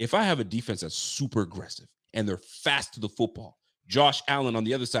 If I have a defense that's super aggressive and they're fast to the football, Josh Allen on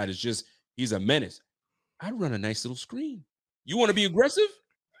the other side he's a menace. I'd run a nice little screen. You want to be aggressive?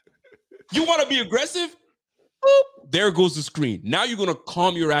 Boop, there goes the screen. Now you're going to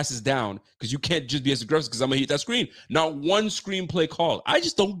calm your asses down because you can't just be as aggressive because I'm going to hit that screen. Not one screenplay call. I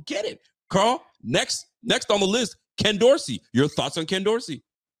just don't get it. Carl, next on the list, Ken Dorsey. Your thoughts on Ken Dorsey?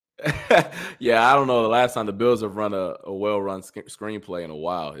 Yeah, I don't know the last time the Bills have run a well-run screenplay in a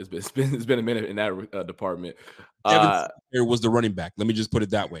while. It's been a minute in that department. Here was the running back. Let me just put it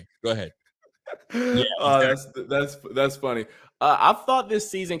that way. Go ahead. Yeah, that's funny. I thought this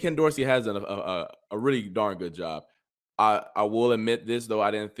season Ken Dorsey has a really darn good job. I will admit this though,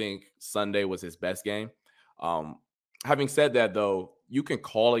 I didn't think Sunday was his best game. Having said that though, you can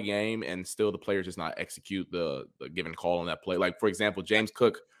call a game and still the players just not execute the given call on that play. Like for example, James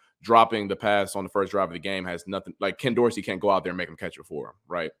Cook dropping the pass on the first drive of the game has nothing. Like Ken Dorsey can't go out there and make him catch it for him,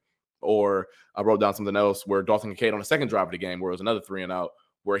 right? Or I wrote down something else where Dalton Kincaid on the second drive of the game where it was another 3 and out,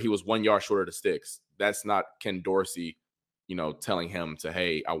 where he was 1 yard short of the sticks. That's not Ken Dorsey, telling him to,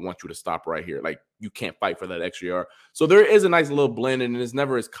 hey, I want you to stop right here. Like, you can't fight for that extra yard. So there is a nice little blend, and it's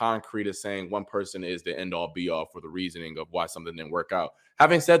never as concrete as saying one person is the end-all, be-all for the reasoning of why something didn't work out.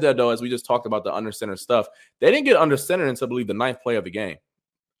 Having said that, though, as we just talked about the under-center stuff, they didn't get under-center until, I believe, the 9th play of the game.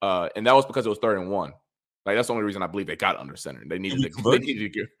 And that was because it was 3rd and 1. Like, that's the only reason I believe they got under-center. They needed to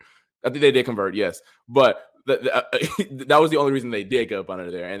get – I think they did convert, yes. But that was the only reason they did get up under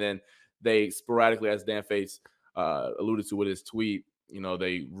there. And then they sporadically, as Dan Fates alluded to with his tweet,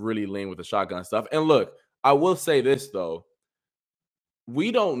 they really lean with the shotgun stuff. And look, I will say this, though.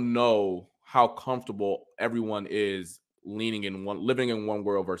 We don't know how comfortable everyone is living in one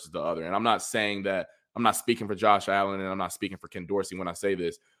world versus the other. And I'm not saying that I'm not speaking for Josh Allen and I'm not speaking for Ken Dorsey when I say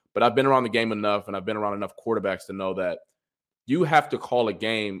this, but I've been around the game enough and I've been around enough quarterbacks to know that you have to call a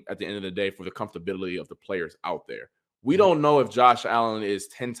game at the end of the day for the comfortability of the players out there. We don't know if Josh Allen is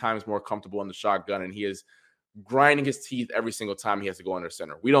 10 times more comfortable in the shotgun and he is grinding his teeth every single time he has to go under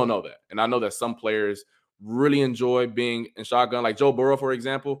center. We don't know that. And I know that some players really enjoy being in shotgun. Like Joe Burrow, for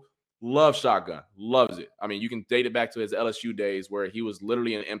example, loves shotgun, loves it. I mean, you can date it back to his LSU days where he was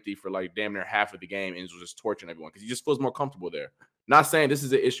literally in empty for like damn near half of the game and was just torching everyone because he just feels more comfortable there. Not saying this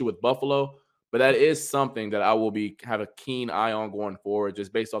is an issue with Buffalo, but that is something that I will have a keen eye on going forward,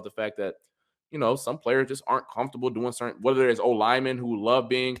 just based off the fact that some players just aren't comfortable doing certain, whether it's O-linemen who love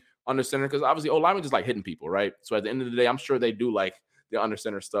being under center, because obviously O-linemen just like hitting people, right? So at the end of the day, I'm sure they do like the under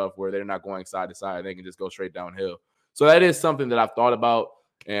center stuff where they're not going side to side. They can just go straight downhill. So that is something that I've thought about,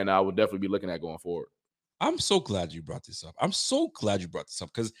 and I would definitely be looking at going forward. I'm so glad you brought this up.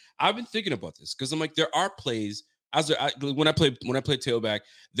 Because I've been thinking about this, because I'm like, there are plays when I played tailback,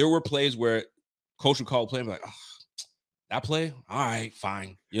 there were plays where coach would call a play and be like, oh, that play, all right,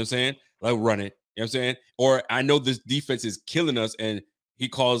 fine. You know what I'm saying? Like, run it. You know what I'm saying? Or I know this defense is killing us, and he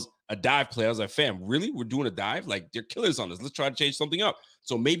calls a dive play. I was like, fam, really? We're doing a dive? Like, they're killing us on this. Let's try to change something up.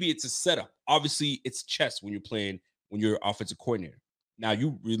 So maybe it's a setup. Obviously, it's chess when you're offensive coordinator. Now,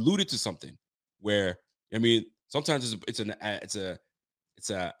 you alluded to something where, I mean, sometimes it's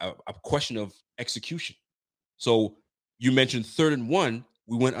a question of execution. So you mentioned 3rd and 1,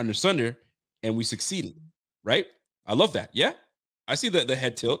 we went under center and we succeeded, right? I love that. Yeah, I see the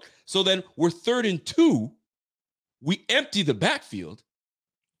head tilt. So then we're 3rd and 2, we empty the backfield,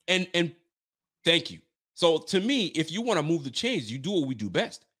 and thank you. So to me, if you want to move the chains, you do what we do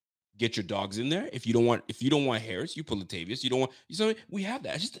best. Get your dogs in there. If you don't want Harris, you put Latavius. We have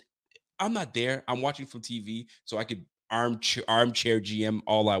that. I'm not there. I'm watching from TV, so I could armchair GM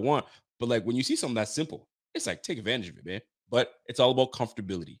all I want. But like, when you see something that's simple, it's like, take advantage of it, man. But it's all about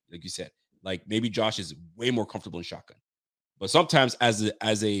comfortability, like you said. Like, maybe Josh is way more comfortable in shotgun. But sometimes as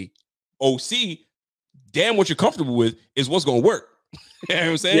a OC, damn, what you're comfortable with is what's going to work. You know what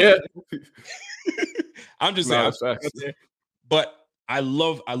I'm saying? Yeah. I'm just saying. But I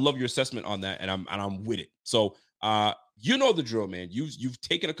love your assessment on that, and I'm with it. So you know the drill, man. You've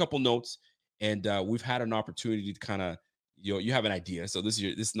taken a couple notes, and we've had an opportunity to kind of, you have an idea. So this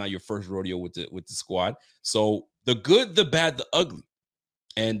is not your first rodeo with the squad. So the good, the bad, the ugly,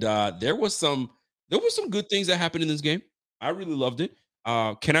 and there was some good things that happened in this game. I really loved it.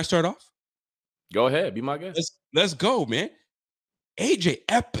 Can I start off? Go ahead, be my guest. Let's go, man. AJ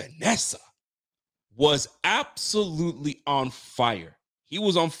Epinesa was absolutely on fire. He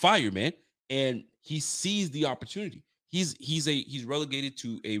was on fire, man, and he seized the opportunity. He's relegated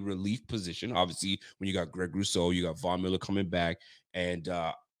to a relief position. Obviously, when you got Greg Rousseau, you got Von Miller coming back, and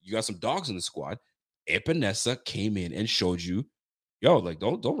you got some dogs in the squad. Epinesa came in and showed you, like,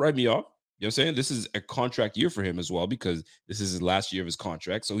 don't write me off. You know what I'm saying? This is a contract year for him as well, because this is his last year of his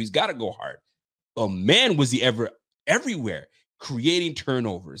contract, so he's got to go hard. But man, was he ever everywhere, creating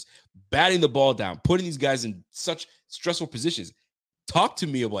turnovers, batting the ball down, putting these guys in such stressful positions. Talk to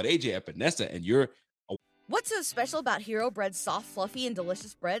me about AJ Epinesa and your. What's so special about Hero Bread's soft, fluffy, and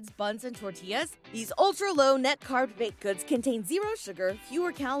delicious breads, buns, and tortillas? These ultra-low net-carb baked goods contain 0 sugar,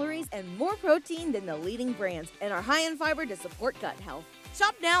 fewer calories, and more protein than the leading brands, and are high in fiber to support gut health.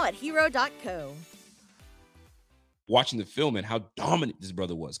 Shop now at hero.co. Watching the film and how dominant this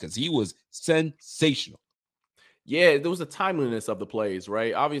brother was, because he was sensational. Yeah, there was a timeliness of the plays,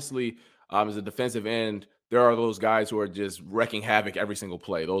 right? Obviously, as a defensive end, there are those guys who are just wrecking havoc every single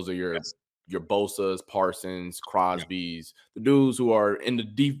play. Those are your Bosas, Parsons, Crosbys, the dudes who are in the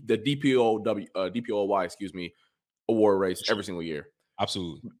DPOY, award race every single year.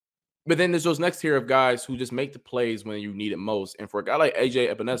 Absolutely. But then there's those next tier of guys who just make the plays when you need it most. And for a guy like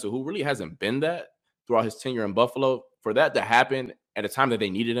AJ Epinesa, who really hasn't been that throughout his tenure in Buffalo, for that to happen at a time that they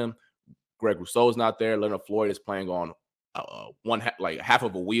needed him, Greg Rousseau is not there. Leonard Floyd is playing on half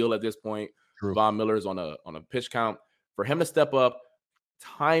of a wheel at this point. True. Von Miller is on a pitch count. For him to step up,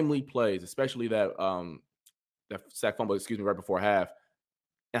 timely plays, especially that sack fumble, right before half,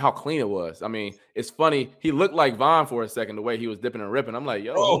 and how clean it was. I mean, it's funny. He looked like Von for a second, the way he was dipping and ripping. I'm like,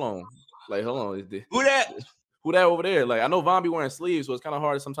 hold on. Who that? Who that over there? Like, I know Von be wearing sleeves, so it's kind of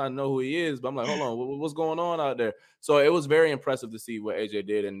hard to sometimes know who he is, but I'm like, hold on, what's going on out there? So it was very impressive to see what AJ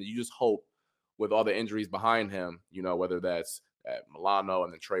did, and you just hope with all the injuries behind him, whether that's at Milano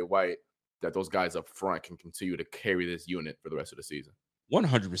and then Trey White, that those guys up front can continue to carry this unit for the rest of the season.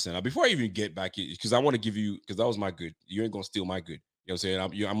 100%. Now, before I even get back in, because I want to give you, because that was my good. You ain't going to steal my good. You know what I'm saying? I'm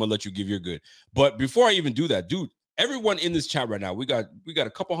going to let you give your good. But before I even do that, dude, everyone in this chat right now, we got a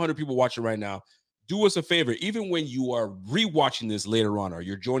couple hundred people watching right now. Do us a favor, even when you are rewatching this later on or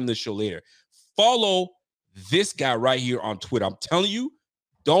you're joining the show later, follow this guy right here on Twitter. I'm telling you,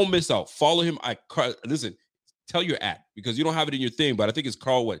 don't miss out. Follow him. Listen, tell your @ because you don't have it in your thing, but I think it's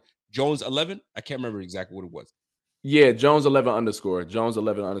Carl Jones 11. I can't remember exactly what it was. Yeah, Jones 11 _ Jones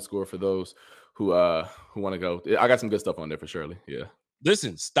 11 _ for those who want to go. I got some good stuff on there for Shirley. Yeah.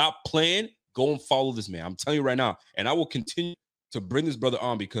 Listen, stop playing. Go and follow this man. I'm telling you right now, and I will continue to bring this brother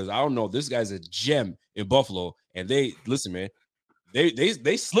on because I don't know, this guy's a gem in Buffalo. And listen, man,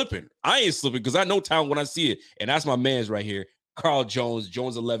 they slipping. I ain't slipping because I know talent when I see it, and that's my man's right here. Carl Jones,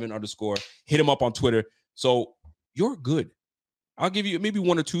 Jones11_. Hit him up on Twitter. So you're good. I'll give you maybe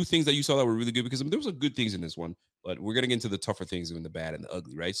one or two things that you saw that were really good because there was some good things in this one, but we're going to get into the tougher things and the bad and the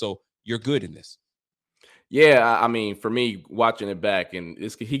ugly, right? So you're good in this. Yeah, I mean, for me, watching it back, and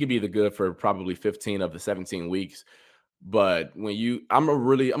he could be the good for probably 15 of the 17 weeks. But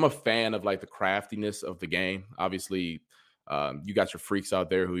I'm a fan of like the craftiness of the game. Obviously, you got your freaks out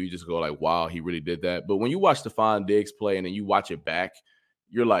there who you just go like, wow, he really did that. But when you watch Stephon Diggs play and then you watch it back,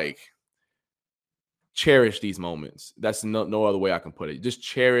 you're like, cherish these moments. That's no other way I can put it. Just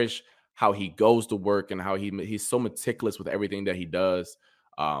cherish how he goes to work and how he's so meticulous with everything that he does.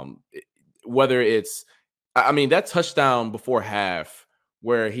 Whether it's, I mean, that touchdown before half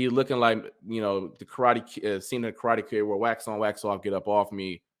where he looking like, the karate, seeing the Karate Kid where wax on, wax off, get up off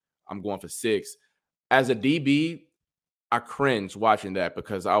me, I'm going for 6. As a DB, I cringed watching that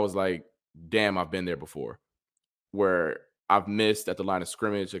because I was like, damn, I've been there before, where I've missed at the line of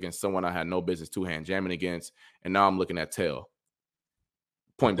scrimmage against someone I had no business two-hand jamming against, and now I'm looking at tail.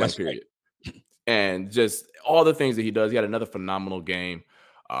 Point blank, period. Right. And just all the things that he does. He had another phenomenal game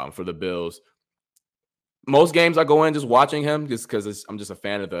for the Bills. Most games I go in just watching him just because I'm just a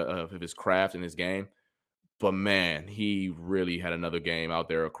fan of his craft and his game. But, man, he really had another game out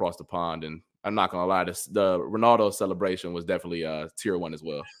there across the pond. And I'm not going to lie, the Ronaldo celebration was definitely tier 1 as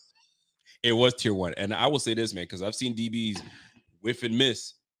well. It was tier 1. And I will say this, man, because I've seen DBs whiff and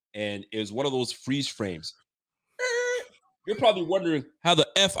miss, and it was one of those freeze frames. You're probably wondering how the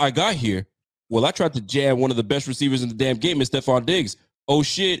F I got here. Well, I tried to jam one of the best receivers in the damn game, Stephon Diggs. Oh,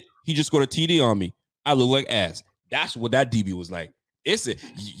 shit, he just scored a TD on me. I look like ass. That's what that DB was like. It's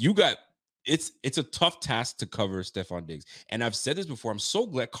a tough task to cover Stephon Diggs. And I've said this before. I'm so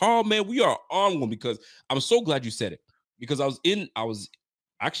glad. Carl, man, we are on one because I'm so glad you said it. Because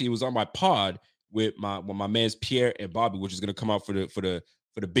it was on my pod with my mans Pierre and Bobby, which is going to come out for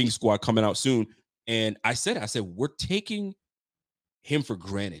the Bing squad coming out soon. And I said, we're taking him for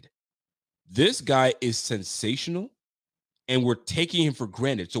granted. This guy is sensational, and we're taking him for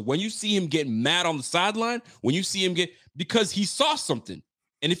granted. So when you see him get mad on the sideline, because he saw something,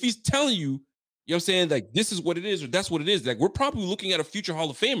 and if he's telling you, you know what I'm saying, like this is what it is or that's what it is, like we're probably looking at a future Hall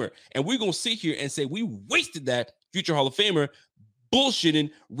of Famer, and we're going to sit here and say we wasted that future Hall of Famer bullshitting,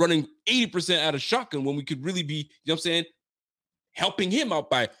 running 80% out of shotgun when we could really be, you know what I'm saying, helping him out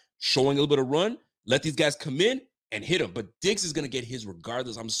by showing a little bit of run, let these guys come in and hit him. But Diggs is going to get his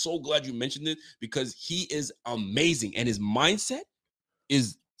regardless. I'm so glad you mentioned it because he is amazing. And his mindset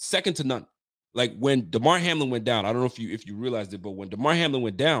is second to none. Like when DeMar Hamlin went down, I don't know if you realized it, but when DeMar Hamlin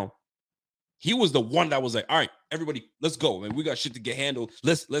went down, he was the one that was like, all right, everybody, let's go. Man, we got shit to get handled.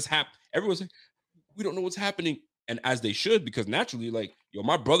 Let's everyone's like, we don't know what's happening. And as they should, because naturally, like, yo,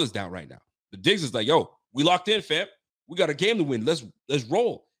 my brother's down right now. The Diggs is like, yo, we locked in, fam. We got a game to win. Let's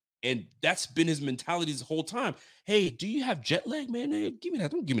roll. And that's been his mentality this whole time. Hey, do you have jet lag, man? Hey, give me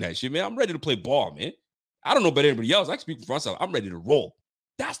that. Don't give me that shit, man. I'm ready to play ball, man. I don't know about anybody else. I can speak for myself. I'm ready to roll.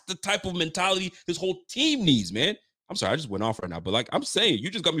 That's the type of mentality this whole team needs, man. I'm sorry, I just went off right now. But like I'm saying, you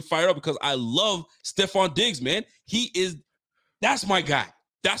just got me fired up because I love Stephon Diggs, man. That's my guy.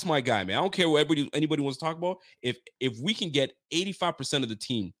 That's my guy, man. I don't care what anybody wants to talk about. If we can get 85% of the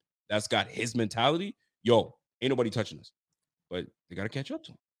team that's got his mentality, yo, ain't nobody touching us. But they got to catch up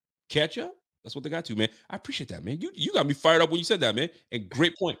to him. Catch up? That's what they got to, man. I appreciate that, man. You got me fired up when you said that, man. And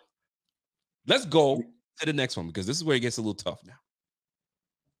great point. Let's go to the next one because this is where it gets a little tough now.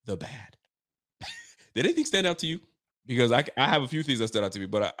 The bad. Did anything stand out to you? Because I have a few things that stood out to me,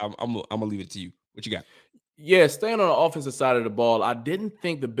 but I'm gonna leave it to you. What you got? Yeah, staying on the offensive side of the ball, I didn't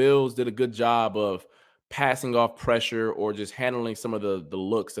think the Bills did a good job of passing off pressure or just handling some of the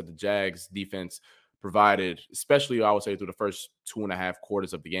looks that the Jags defense provided, especially, I would say, through the first 2.5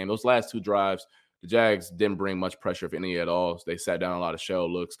 quarters of the game. Those last 2 drives, the Jags didn't bring much pressure, if any at all. They sat down a lot of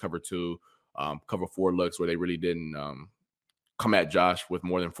shell looks, cover 2, cover 4 looks where they really didn't come at Josh with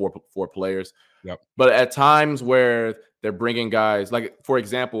more than four players. Yep. But at times where they're bringing guys, like, for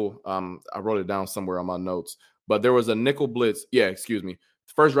example, I wrote it down somewhere on my notes, but there was a nickel blitz. Yeah, excuse me.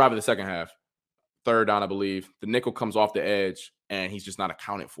 First drive of the second half, third down, I believe. The nickel comes off the edge, and he's just not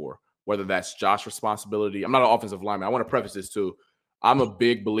accounted for, whether that's Josh's responsibility. I'm not an offensive lineman. I want to preface this, too. I'm a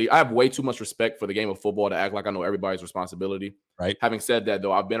big believer. I have way too much respect for the game of football to act like I know everybody's responsibility. Right. Having said that,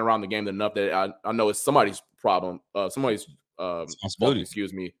 though, I've been around the game enough that I know it's somebody's problem, somebody's responsibility,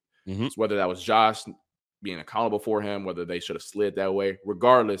 excuse me. Mm-hmm. So whether that was Josh being accountable for him, whether they should have slid that way.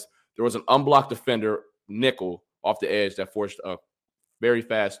 Regardless, there was an unblocked defender, nickel, off the edge that forced a very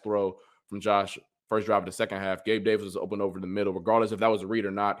fast throw from Josh. First drive of the second half. Gabe Davis was open over the middle. Regardless if that was a read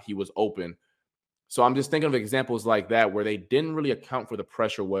or not, he was open. So I'm just thinking of examples like that where they didn't really account for the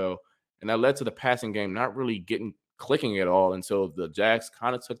pressure well, and that led to the passing game not really clicking at all until the Jags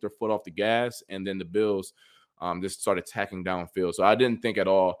kind of took their foot off the gas, and then the Bills just started tacking downfield. So I didn't think at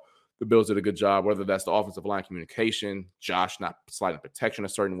all the Bills did a good job, whether that's the offensive line communication, Josh not sliding protection a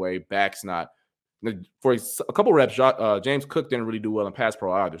certain way, backs not. For a couple reps, James Cook didn't really do well in pass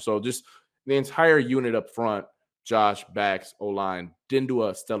pro either. So just the entire unit up front, Josh, backs, O-line, didn't do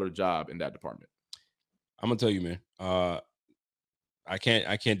a stellar job in that department. I'm gonna tell you, man. I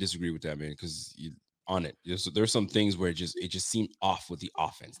can't disagree with that, man. Because on it, there's some things where it just seemed off with the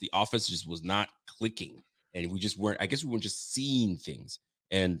offense. The offense just was not clicking, and we just weren't. I guess we weren't just seeing things.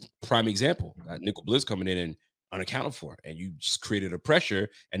 And prime example, Nickel Blitz coming in and unaccounted for, and you just created a pressure,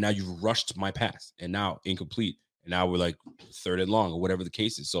 and now you've rushed my pass, and now incomplete, and now we're like 3rd and long or whatever the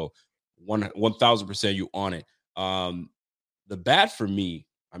case is. So 1,000% you on it. The bad for me,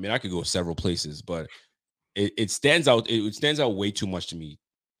 I mean, I could go several places, but it stands out. It stands out way too much to me.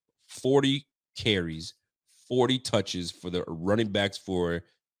 40 carries, 40 touches for the running backs for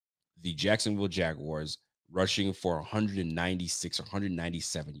the Jacksonville Jaguars, rushing for 196 or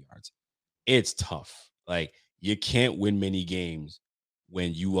 197 yards. It's tough. Like, you can't win many games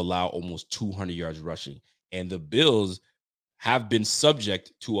when you allow almost 200 yards rushing. And the Bills have been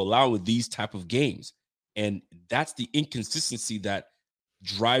subject to allowing these type of games. And that's the inconsistency that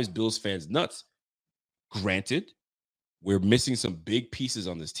drives Bills fans nuts. Granted, we're missing some big pieces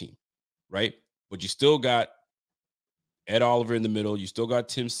on this team, right? But you still got Ed Oliver in the middle. You still got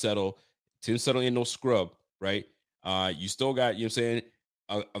Tim Settle. Tim Settle ain't no scrub, right? You still got, you know what I'm saying,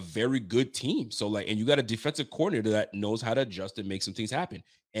 a very good team. So, like, and you got a defensive coordinator that knows how to adjust and make some things happen.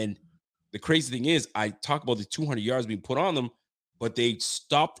 And the crazy thing is, I talk about the 200 yards being put on them, but they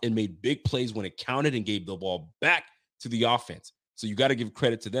stopped and made big plays when it counted and gave the ball back to the offense. So you got to give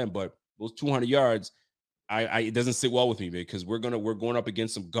credit to them. But those 200 yards, it doesn't sit well with me, man, because we're going up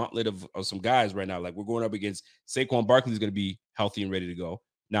against some gauntlet of some guys right now. Like, we're going up against Saquon Barkley is going to be healthy and ready to go.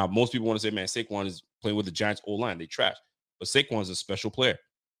 Now, most people want to say, man, Saquon is playing with the Giants O-line. They trash. But Saquon is a special player.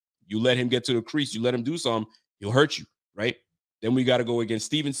 You let him get to the crease, you let him do something, he'll hurt you, right? Then we got to go against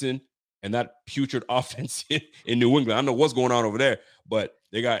Stevenson and that putrid offense in New England. I don't know what's going on over there, but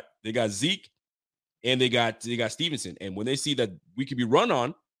they got Zeke and they got Stevenson. And when they see that we could be run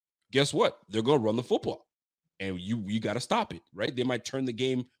on, guess what? They're going to run the football. And you got to stop it, right? They might turn the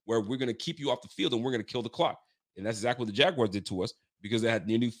game where we're going to keep you off the field and we're going to kill the clock. And that's exactly what the Jaguars did to us, because they had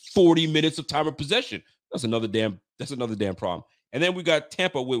nearly 40 minutes of time of possession. That's another damn problem. And then we got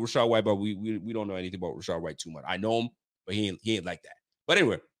Tampa with Rachaad White, but we don't know anything about Rachaad White too much. I know him, but he ain't like that. But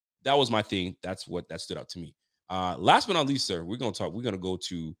anyway, that was my thing. That's what that stood out to me. Last but not least, sir, we're gonna go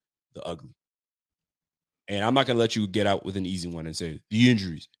to the ugly. And I'm not gonna let you get out with an easy one and say the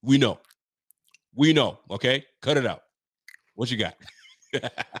injuries. We know. Okay, cut it out. What you got?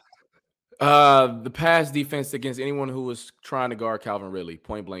 The pass defense against anyone who was trying to guard Calvin Ridley,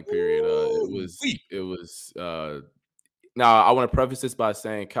 point blank period. It was. Now, I want to preface this by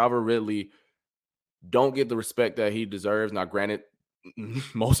saying Calvin Ridley don't get the respect that he deserves. Now, granted,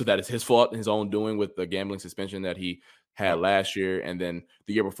 most of that is his fault, his own doing with the gambling suspension that he had last year. And then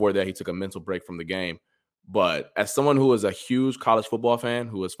the year before that, he took a mental break from the game. But as someone who is a huge college football fan,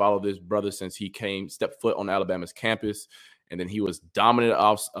 who has followed this brother since he stepped foot on Alabama's campus, and then he was dominant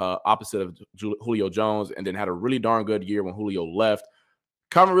opposite of Julio Jones, and then had a really darn good year when Julio left.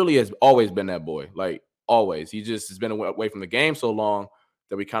 Calvin Ridley has always been that boy, like always. He just has been away from the game so long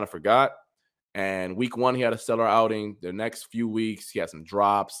that we kind of forgot. And week 1, he had a stellar outing. The next few weeks, he had some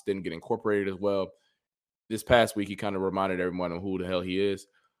drops, didn't get incorporated as well. This past week, he kind of reminded everyone of who the hell he is.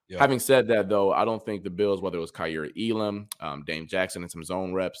 Yeah. Having said that, though, I don't think the Bills, whether it was Kyer Elam, Dame Jackson, and some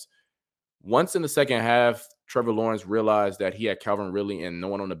zone reps, once in the second half, Trevor Lawrence realized that he had Calvin Ridley and no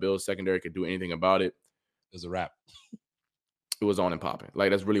one on the Bills secondary could do anything about it. It was a wrap. It was on and popping.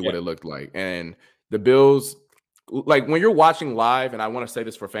 Like, that's really what it looked like. And the Bills, like, when you're watching live, and I want to say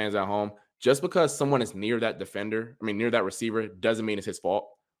this for fans at home, just because someone is near that near that receiver, doesn't mean it's his fault.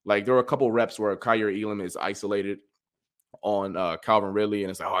 Like, there were a couple reps where Kyer Elam is isolated on Calvin Ridley,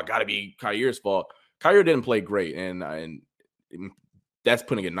 and it's like, oh, I got to be Kyer's fault. Kyer didn't play great, and that's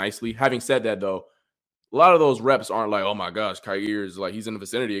putting it nicely. Having said that, though, a lot of those reps aren't like, oh my gosh, Kyer's like, he's in the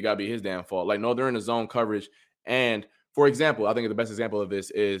vicinity, it got to be his damn fault. Like, no, they're in the zone coverage. And for example, I think the best example of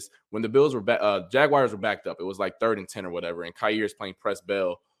this is when the Bills were Jaguars were backed up. It was like 3rd and 10 or whatever, and Kyer's playing press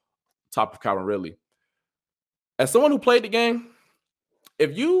bell, top of Calvin Ridley. As someone who played the game,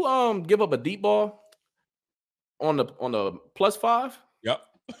 if you give up a deep ball on the +5, yep,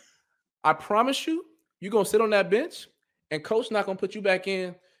 I promise you're gonna sit on that bench, and coach not gonna put you back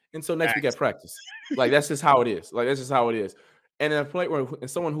in until next week at practice. Like, that's just how it is. Like, that's just how it is. And in a play where and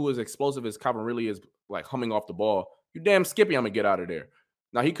someone who is explosive as Calvin really is, like humming off the ball, you damn Skippy, I'm gonna get out of there.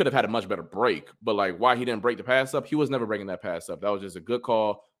 Now he could have had a much better break, but like why he didn't break the pass up, he was never breaking that pass up. That was just a good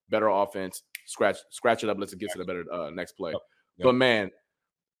call, better offense. Scratch it up. Let's get to the better next play. Yep. But man,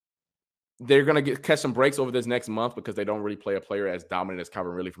 they're gonna catch some breaks over this next month because they don't really play a player as dominant as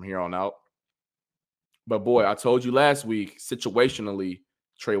Calvin really from here on out. But boy, I told you last week, situationally,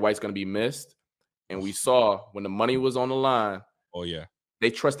 Trey White's gonna be missed. And we saw when the money was on the line. Oh yeah, they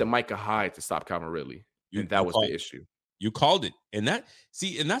trusted Micah Hyde to stop Calvin Ridley, and that was the issue. You called it, and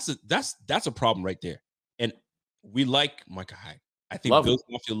that's a problem right there. And we like Micah Hyde. I think Bill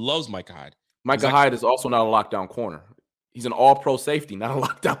Mafia loves Micah Hyde. Micah Hyde is also not a lockdown corner. He's an all-pro safety, not a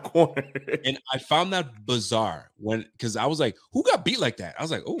lockdown corner. And I found that bizarre because I was like, who got beat like that? I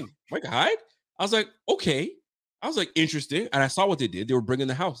was like, oh, Micah Hyde? I was like, okay. I was like, interesting. And I saw what they did. They were bringing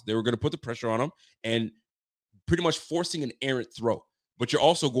the house. They were going to put the pressure on him and pretty much forcing an errant throw. But you're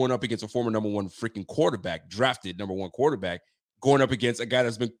also going up against a former number one freaking quarterback, drafted number one quarterback, going up against a guy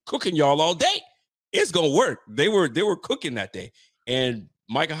that's been cooking y'all all day. It's going to work. They were cooking that day. And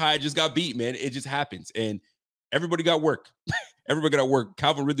Micah Hyde just got beat, man. It just happens. And everybody got work. Everybody got work.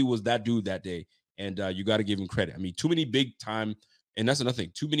 Calvin Ridley was that dude that day. And you got to give him credit. I mean, too many big time, and that's another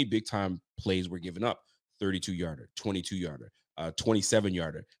thing, too many big time plays were given up. 32-yarder, 22-yarder,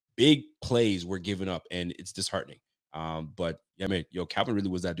 27-yarder. Big plays were given up, and it's disheartening. But yeah, man, Calvin really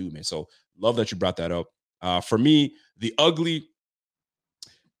was that dude, man. So love that you brought that up. For me, the ugly.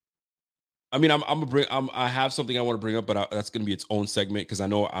 I mean, I have something I want to bring up, but that's going to be its own segment because I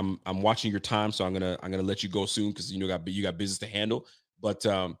know I'm watching your time, so I'm gonna let you go soon because you got business to handle. But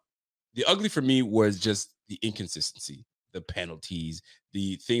the ugly for me was just the inconsistency, the penalties,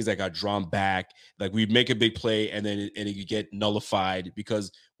 the things that got drawn back. Like we'd make a big play and then it could get nullified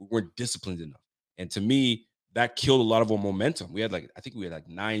because we weren't disciplined enough. And to me, that killed a lot of our momentum. I think we had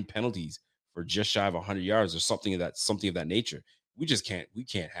 9 penalties for just shy of 100 yards or something of that nature. We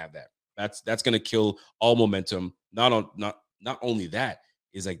can't have that. That's going to kill all momentum. Not only that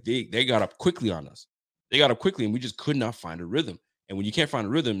is like they got up quickly on us. They got up quickly and we just could not find a rhythm. And when you can't find a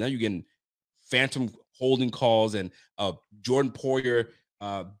rhythm, now you're getting phantom holding calls and Jordan Poyer,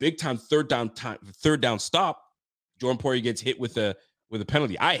 big time third down stop. Jordan Poyer gets hit with a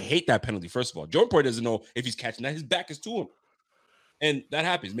penalty. I hate that penalty. First of all, Jordan Poyer doesn't know if he's catching that. His back is to him, and that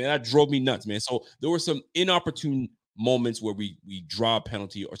happens, man. That drove me nuts, man. So there were some inopportune moments where we draw a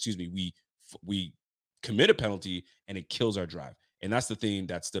penalty, or excuse me, we commit a penalty and it kills our drive. And that's the thing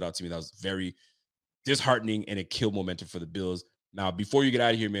that stood out to me. That was very disheartening and it killed momentum for the Bills. Now, before you get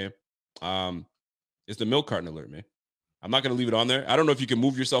out of here, man, it's the milk carton alert, man. I'm not going to leave it on there. I don't know if you can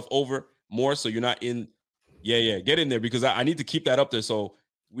move yourself over more so you're not in. Yeah, get in there because I need to keep that up there so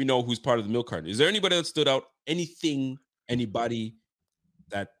we know who's part of the milk carton. Is there anybody that stood out? Anybody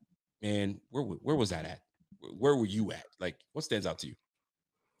that, man, where was that at? Where were you at? Like, what stands out to you?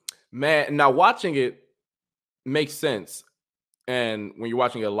 Man, now watching it makes sense. And when you're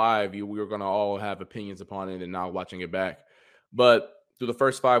watching it live, we were going to all have opinions upon it and now watching it back. But through the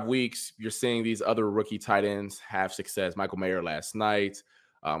first 5 weeks, you're seeing these other rookie tight ends have success. Michael Mayer last night,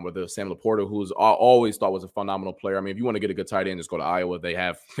 with Sam Laporta, who's always thought was a phenomenal player. I mean, if you want to get a good tight end, just go to Iowa. They've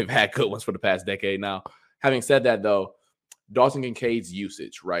had good ones for the past decade now. Having said that, though, Dalton Kincaid's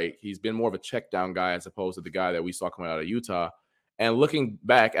usage, right? He's been more of a check down guy as opposed to the guy that we saw coming out of Utah. And looking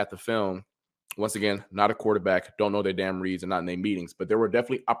back at the film, once again, not a quarterback, don't know their damn reads and not in their meetings, but there were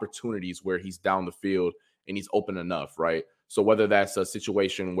definitely opportunities where he's down the field and he's open enough, right? So whether that's a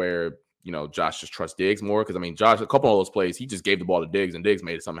situation where, Josh just trusts Diggs more, because, I mean, Josh, a couple of those plays, he just gave the ball to Diggs and Diggs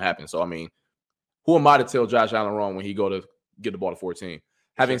made something happen. So, I mean, who am I to tell Josh Allen wrong when he go to get the ball to 14?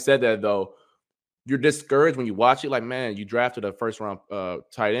 Having said that, though, you're discouraged when you watch it. Like, man, you drafted a first-round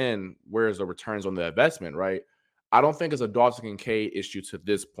tight end. Where's the returns on the investment, right? I don't think it's a Dalton Kincaid issue to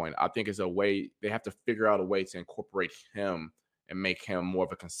this point. I think it's a way they have to figure out a way to incorporate him and make him more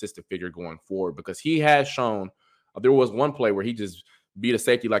of a consistent figure going forward, because he has shown there was one play where he just beat a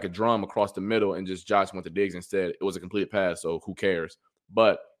safety like a drum across the middle and just Josh went to Diggs instead. It was a completed pass, so who cares?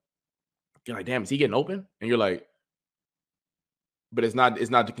 But you're like, damn, is he getting open? And you're like, but it's not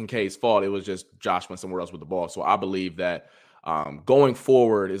the Kincaid's fault. It was just Josh went somewhere else with the ball. So I believe that going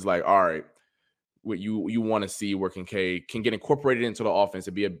forward is like, all right, what you want to see where Kincaid can get incorporated into the offense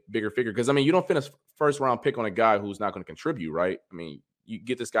and be a bigger figure. Because, I mean, you don't finish first round pick on a guy who's not going to contribute, right? I mean, you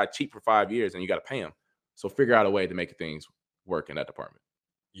get this guy cheap for 5 years and you got to pay him. So figure out a way to make things work in that department.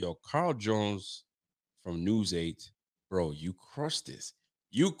 Yo, Carl Jones from News 8, bro, you crushed this.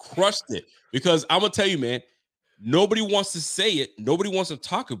 You crushed it. Because I'm going to tell you, man, Nobody wants to say it. Nobody wants to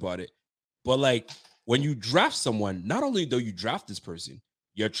talk about it. But like when you draft someone, not only do you draft this person,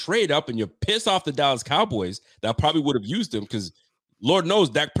 you trade up and you piss off the Dallas Cowboys that probably would have used him because Lord knows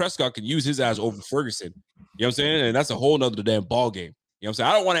Dak Prescott can use his ass over Ferguson. You know what I'm saying? And that's a whole nother damn ball game. You know what I'm saying?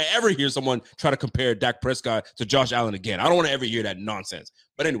 I don't want to ever hear someone try to compare Dak Prescott to Josh Allen again. I don't want to ever hear that nonsense.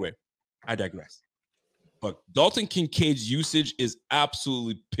 But anyway, I digress. But Dalton Kincaid's usage is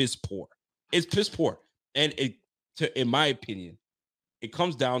absolutely piss poor. It's piss poor. And in my opinion, it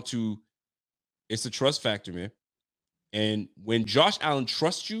comes down to it's the trust factor, man. And when Josh Allen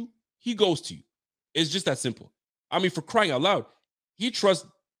trusts you, he goes to you. It's just that simple. I mean, for crying out loud, he trusts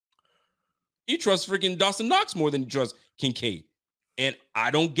freaking Dawson Knox more than he trusts Kincaid. And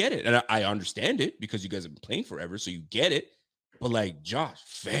I don't get it. And I understand it because you guys have been playing forever, so you get it. But like, Josh,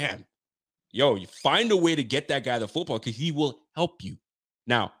 fam, yo, you find a way to get that guy the football because he will help you.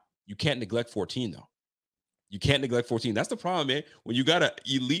 Now, you can't neglect 14, though. You can't neglect 14. That's the problem, man. When you got an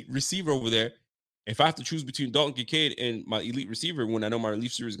elite receiver over there, if I have to choose between Dalton Kincaid and my elite receiver, when I know my elite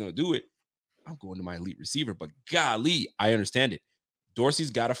receiver is going to do it, I'm going to my elite receiver. But golly, I understand it.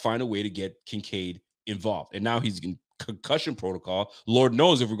 Dorsey's got to find a way to get Kincaid involved. And now he's in concussion protocol. Lord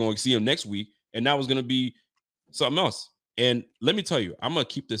knows if we're going to see him next week. And now it's going to be something else. And let me tell you, I'm going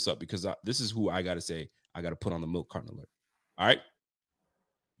to keep this up because this is who I got to say I got to put on the milk carton alert. All right?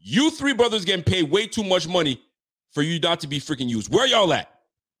 You three brothers getting paid way too much money for you not to be freaking used. Where y'all at?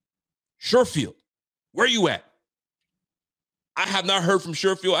 Sherfield, where you at? I have not heard from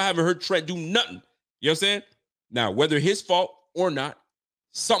Sherfield. I haven't heard Trent do nothing. You know what I'm saying? Now, whether his fault or not,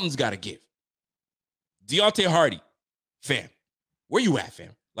 something's got to give. Deontay Hardy, fam, where you at,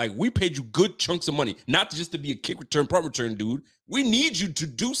 fam? Like, we paid you good chunks of money, not just to be a kick return, punt return dude. We need you to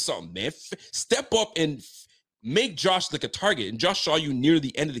do something, man. Step up and make Josh like a target. And Josh saw you near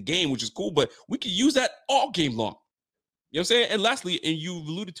the end of the game, which is cool, but we could use that all game long. You know what I'm saying? And lastly, and you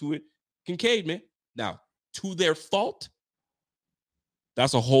alluded to it, Kincaid, man. Now, to their fault,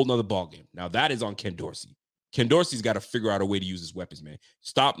 that's a whole nother ball game. Now, that is on Ken Dorsey. Ken Dorsey's got to figure out a way to use his weapons, man.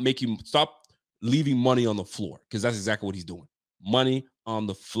 Stop leaving money on the floor, because that's exactly what he's doing. Money on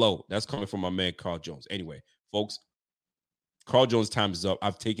the flow. That's coming from my man, Carl Jones. Anyway, folks, Carl Jones' time is up.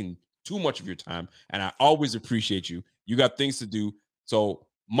 I've taken too much of your time, and I always appreciate you. You got things to do, so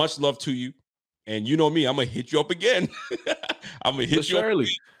much love to you. And you know me, I'm going to hit you up again. I'm going to hit you up again,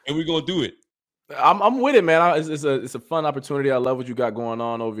 and we're going to do it. I'm with it, man. It's a fun opportunity. I love what you got going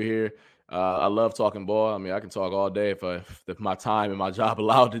on over here. I love talking ball. I mean, I can talk all day if my time and my job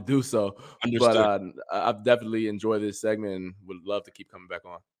allowed to do so. Understood. But I've definitely enjoyed this segment and would love to keep coming back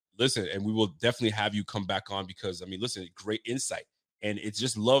on. Listen, and we will definitely have you come back on because, I mean, listen, great insight. And it's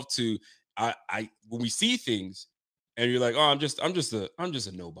just love to, when we see things and you're like, oh, I'm just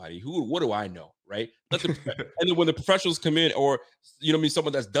a nobody. What do I know? Right. And then when the professionals come in, or, you know what I mean,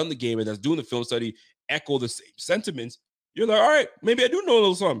 someone that's done the game and that's doing the film study, echo the same sentiments, you're like, all right, maybe I do know a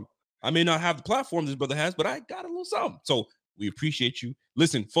little something. I may not have the platform this brother has, but I got a little something. So we appreciate you.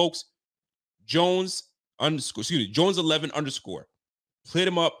 Listen, folks, Jones 11 _. Hit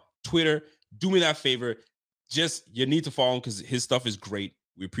him up, Twitter. Do me that favor. Just, you need to follow him because his stuff is great.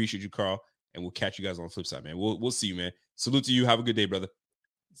 We appreciate you, Carl, and we'll catch you guys on the flip side, man. We'll see you, man. Salute to you. Have a good day, brother.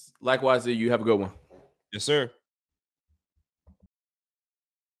 Likewise, you have a good one. Yes, sir.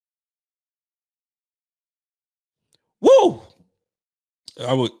 Woo! I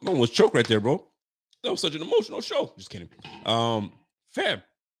almost choked right there, bro. That was such an emotional show. Just kidding. Fam,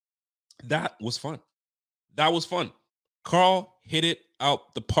 that was fun. That was fun. Carl hit it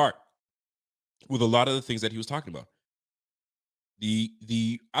out the park with a lot of the things that he was talking about. He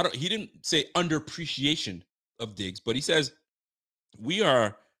didn't say underappreciation of Diggs, but he says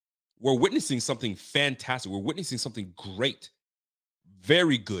we're witnessing something fantastic. We're witnessing something great,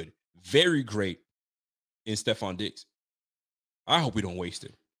 very good, very great in Stephon Diggs. I hope we don't waste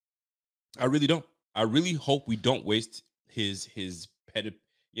it. I really don't. I really hope we don't waste his pet. You know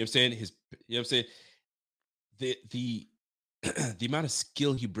what I'm saying? You know what I'm saying? The amount of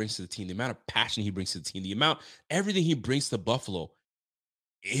skill he brings to the team, the amount of passion he brings to the team, everything he brings to Buffalo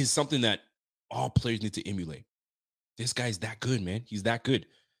is something that all players need to emulate. This guy's that good, man. He's that good.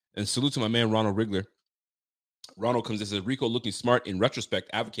 And salute to my man, Ronald Rigler. Ronald comes and says, Rico looking smart in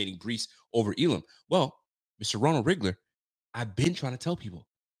retrospect, advocating Brees over Elam. Well, Mr. Ronald Rigler, I've been trying to tell people,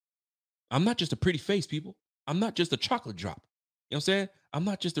 I'm not just a pretty face, people. I'm not just a chocolate drop. You know what I'm saying? I'm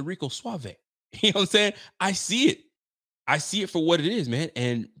not just a Rico Suave. You know what I'm saying? I see it. I see it for what it is, man.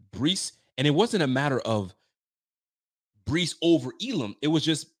 And Brees, and it wasn't a matter of Brees over Elam. It was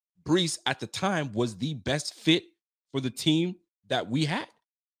just Brees at the time was the best fit for the team that we had.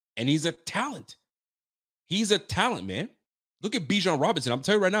 And he's a talent. He's a talent, man. Look at Bijan Robinson. I'm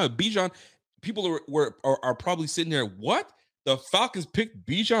telling you right now, Bijan, people are probably sitting there, what? The Falcons picked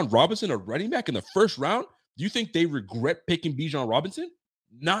Bijan Robinson, a running back, in the first round? Do you think they regret picking Bijan Robinson?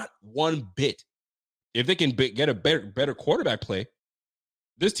 Not one bit. If they can get a better quarterback play,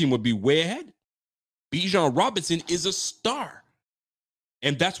 this team would be way ahead. Bijan Robinson is a star.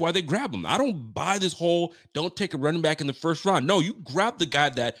 And that's why they grab him. I don't buy this whole don't take a running back in the first round. No, you grab the guy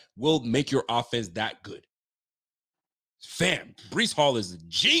that will make your offense that good. Fam, Breece Hall is a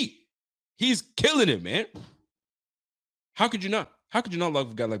G. He's killing it, man. How could you not? How could you not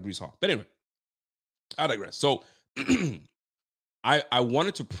love a guy like Breece Hall? But anyway, I digress. So I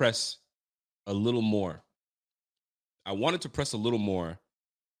wanted to press a little more. I wanted to press a little more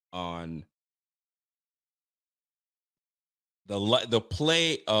on the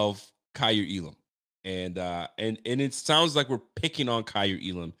play of Kyer Elam. And it sounds like we're picking on Kyer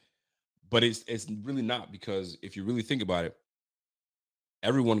Elam, but it's really not, because if you really think about it,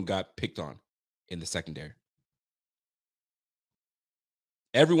 everyone got picked on in the secondary.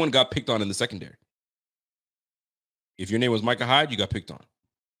 Everyone got picked on in the secondary. If your name was Micah Hyde, you got picked on.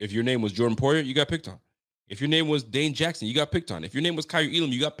 If your name was Jordan Poyer, you got picked on. If your name was Dane Jackson, you got picked on. If your name was Kyer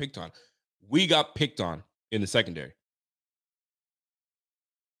Elam, you got picked on. We got picked on in the secondary.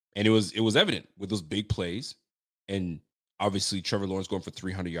 And it was evident with those big plays. And obviously Trevor Lawrence going for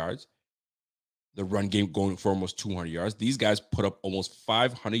 300 yards. The run game going for almost 200 yards. These guys put up almost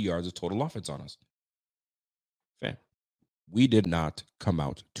 500 yards of total offense on us. Fam, we did not come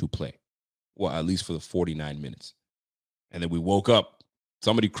out to play. Well, at least for the 49 minutes. And then we woke up.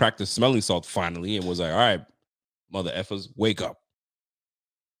 Somebody cracked the smelling salt finally and was like, all right, mother effers, wake up.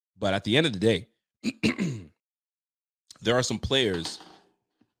 But at the end of the day, there are some players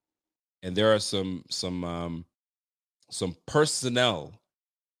and there are some personnel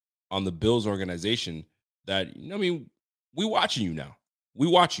on the Bills organization that, I mean, we watching you now. We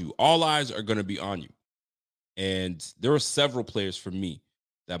watch you. All eyes are going to be on you. And there are several players for me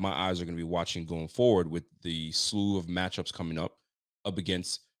that my eyes are going to be watching going forward with the slew of matchups coming up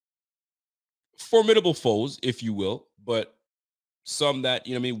against formidable foes, if you will, but some that,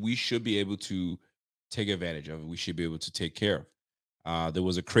 we should be able to take advantage of. We should be able to take care of. There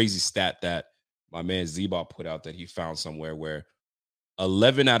was a crazy stat that my man Zebop put out that he found somewhere where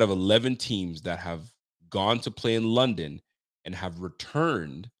 11 out of 11 teams that have gone to play in London and have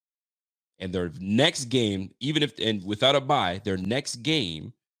returned, and their next game, even if and without a bye, their next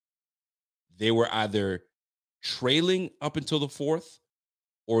game, they were either trailing up until the fourth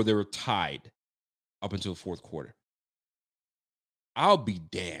or they were tied up until the fourth quarter. I'll be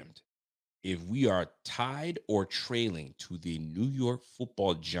damned if we are tied or trailing to the New York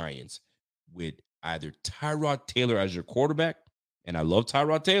Football Giants with either Tyrod Taylor as your quarterback, and I love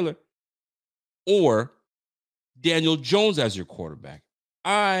Tyrod Taylor, or Daniel Jones as your quarterback.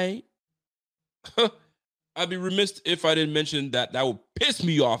 I'd be remiss if I didn't mention that would piss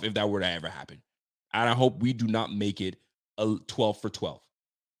me off if that were to ever happen. And I hope we do not make it a 12 for 12.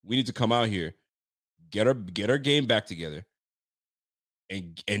 We need to come out here, get our game back together,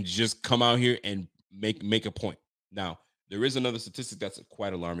 and just come out here and make a point. Now, there is another statistic that's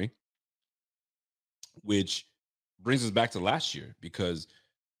quite alarming, which brings us back to last year, because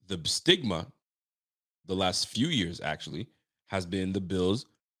the stigma the last few years actually has been the Bills,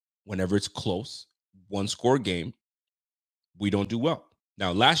 whenever it's close, one-score game, we don't do well.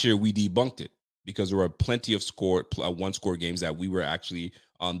 Now, last year we debunked it because there were plenty of one-score games that we were actually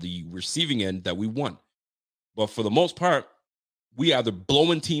on the receiving end that we won. But for the most part, we either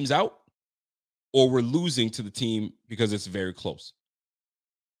blowing teams out or we're losing to the team because it's very close.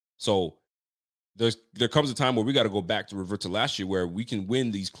 So there comes a time where we got to go back to revert to last year where we can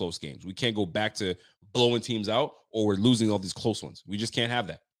win these close games. We can't go back to blowing teams out or we're losing all these close ones. We just can't have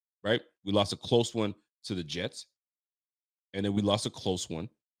that, right? We lost a close one to the Jets, and then we lost a close one,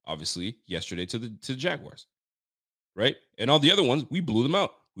 obviously, yesterday to the Jaguars, right? And all the other ones, we blew them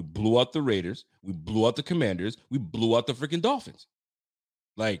out. We blew out the Raiders. We blew out the Commanders. We blew out the freaking Dolphins.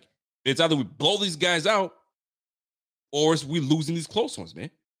 Like, it's either we blow these guys out or it's we losing these close ones,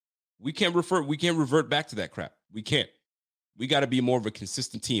 man. We can't revert back to that crap. We can't. We got to be more of a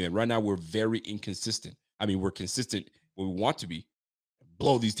consistent team. And right now we're very inconsistent. I mean, we're consistent where we want to be,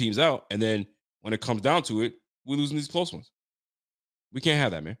 blow these teams out. And then when it comes down to it, we're losing these close ones. We can't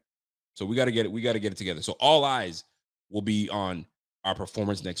have that, man. So we got to get it. We got to get it together. So all eyes will be on our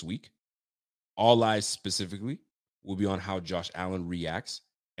performance next week. All eyes specifically will be on how Josh Allen reacts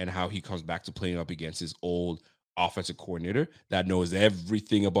and how he comes back to playing up against his old offensive coordinator that knows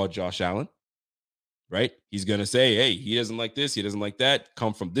everything about Josh Allen, right? He's going to say, hey, he doesn't like this. He doesn't like that.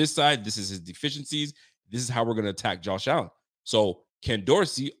 Come from this side. This is his deficiencies. this is how we're going to attack Josh Allen. So Ken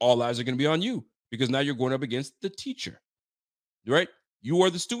Dorsey, all eyes are going to be on you because now you're going up against the teacher, right? You are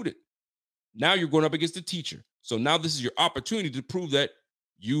the student. Now you're going up against the teacher. So now this is your opportunity to prove that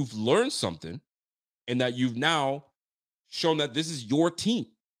you've learned something and that you've now shown that this is your team.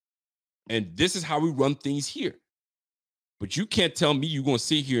 And this is how we run things here. But you can't tell me you're going to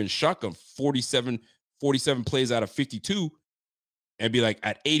sit here and shotgun 47 plays out of 52 and be like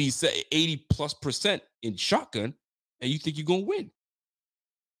at 80 plus % in shotgun, and you think you're going to win.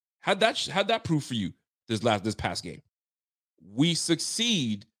 How'd that prove for you this past game? We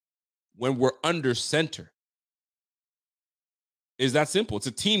succeed when we're under center. Is that simple? It's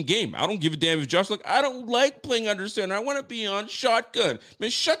a team game. I don't give a damn if Josh like, I don't like playing under center. I want to be on shotgun. Man,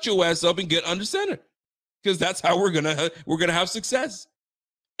 shut your ass up and get under center. Because that's how we're gonna have success.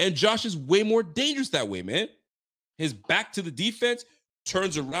 And Josh is way more dangerous that way, man. His back to the defense,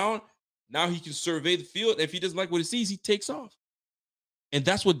 turns around. Now he can survey the field. If he doesn't like what he sees, he takes off. And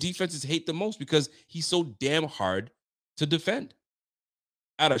that's what defenses hate the most because he's so damn hard to defend.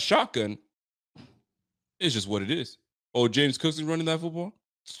 Out of shotgun, it's just what it is. Oh, James Cook's is running that football?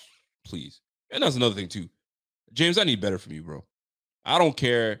 Please. And that's another thing, too. James, I need better from you, bro. I don't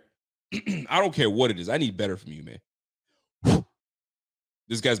care. I don't care what it is. I need better from you, man.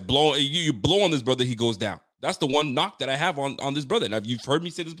 This guy's blowing. You blow on this brother, he goes down. That's the one knock that I have on this brother. Now, you've heard me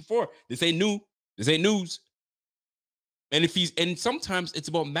say this before. This ain't new. This ain't news. And sometimes it's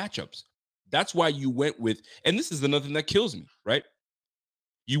about matchups. That's why you went with, and this is another thing that kills me, right?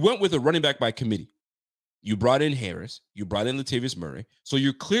 You went with a running back by committee. You brought in Harris. You brought in Latavius Murray. So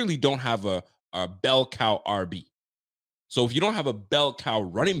you clearly don't have a bell cow RB. So if you don't have a bell cow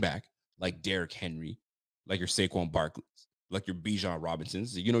running back like Derrick Henry, like your Saquon Barkley, like your Bijan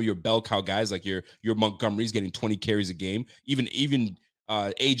Robinsons, your bell cow guys like your Montgomery's getting 20 carries a game. Even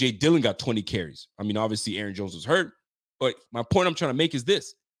AJ Dillon got 20 carries. I mean, obviously Aaron Jones was hurt, but my point I'm trying to make is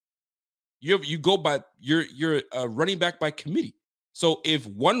this: you go by you're a running back by committee. So if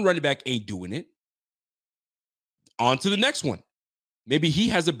one running back ain't doing it, on to the next one. Maybe he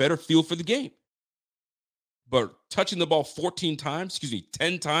has a better feel for the game. But touching the ball 10 times,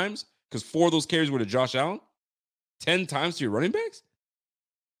 because 4 of those carries were to Josh Allen, 10 times to your running backs?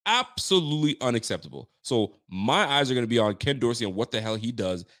 Absolutely unacceptable. So my eyes are going to be on Ken Dorsey and what the hell he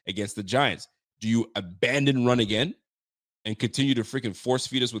does against the Giants. Do you abandon run again and continue to freaking force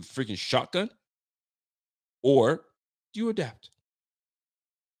feed us with freaking shotgun? Or do you adapt?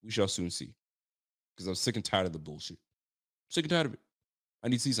 We shall soon see. Because I'm sick and tired of the bullshit. Sick and tired of it. I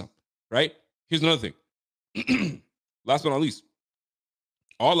need to see something, right? Here's another thing. Last but not least,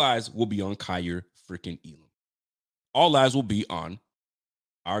 all eyes will be on Kyer freaking Elam. All eyes will be on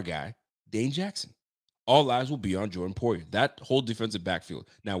our guy, Dane Jackson. All eyes will be on Jordan Poyer. That whole defensive backfield.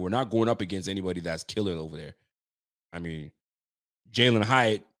 Now, we're not going up against anybody that's killer over there. I mean, Jalen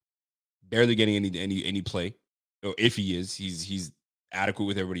Hyatt barely getting any play. Or if he is, he's adequate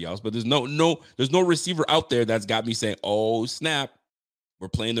with everybody else. But there's no receiver out there that's got me saying, oh, snap, we're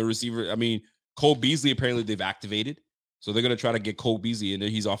playing the receiver. I mean, Cole Beasley, apparently they've activated. So they're going to try to get Cole Beasley in there.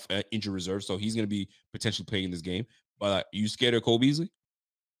 He's off injured reserve, so he's going to be potentially playing in this game. But you scared of Cole Beasley?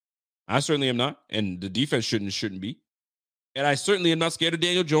 I certainly am not, and the defense shouldn't be. And I certainly am not scared of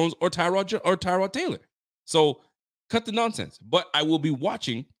Daniel Jones or Tyrod Taylor. So cut the nonsense. But I will be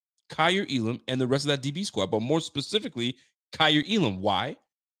watching Kyer Elam and the rest of that DB squad, but more specifically, Kyer Elam. Why?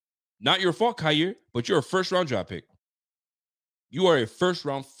 Not your fault, Kyer, but you're a first-round draft pick. You are a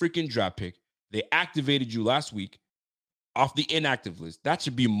first-round freaking draft pick. They activated you last week off the inactive list. That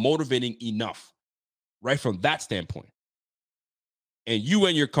should be motivating enough, right from that standpoint. And you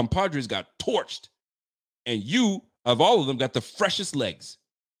and your compadres got torched. And you, of all of them, got the freshest legs.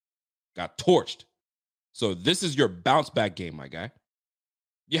 Got torched. So this is your bounce-back game, my guy.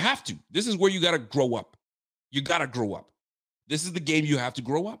 You have to. This is where you got to grow up. You got to grow up. This is the game you have to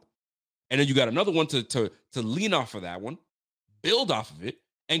grow up. And then you got another one to lean off of that one, build off of it,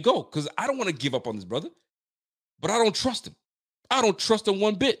 and go. Because I don't want to give up on this brother, but I don't trust him. I don't trust him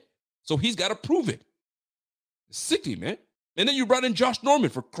one bit. So he's got to prove it. It's sickly, man. And then you brought in Josh Norman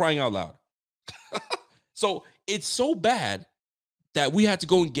for crying out loud. So it's so bad that we had to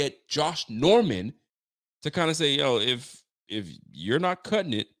go and get Josh Norman to kind of say, yo, if you're not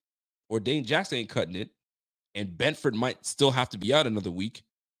cutting it, or Dane Jackson ain't cutting it, and Benford might still have to be out another week,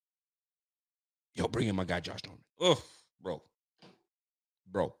 yo, bring in my guy Josh Norman. Oh,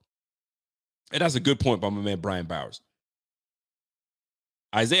 bro. And that's a good point by my man Brian Bowers.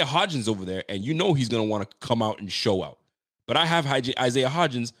 Isaiah Hodgins over there, and you know he's going to want to come out and show out. But I have Isaiah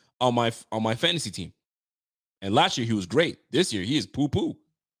Hodgins on my fantasy team. And last year he was great. This year he is poo-poo.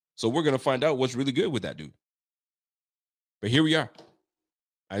 So we're going to find out what's really good with that dude. But here we are.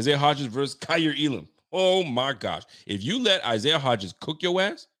 Isaiah Hodgins versus Kyer Elam. Oh, my gosh. If you let Isaiah Hodgins cook your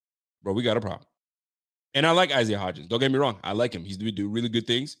ass, bro, we got a problem. And I like Isaiah Hodgins. Don't get me wrong. I like him. He's doing really good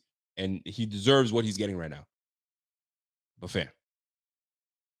things, and he deserves what he's getting right now. But fam,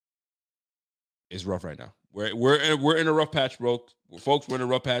 it's rough right now. We're in a rough patch, bro. Folks, we're in a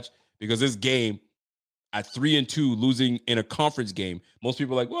rough patch because this game at 3-2, losing in a conference game, most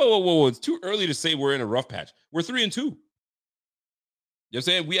people are like, whoa. It's too early to say we're in a rough patch. We're 3-2. You know what I'm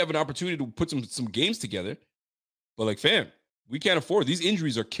saying? We have an opportunity to put some games together. But like, fam, we can't afford. These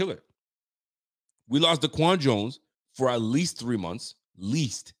injuries are killer. We lost Daquan Jones for at least 3 months.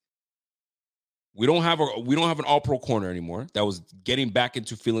 Least. We don't have an all-pro corner anymore that was getting back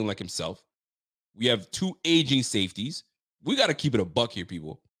into feeling like himself. We have 2 aging safeties. We got to keep it a buck here,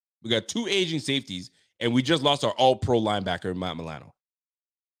 people. We got 2 aging safeties, and we just lost our all-pro linebacker, Matt Milano.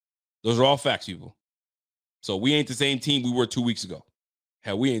 Those are all facts, people. So we ain't the same team we were 2 weeks ago.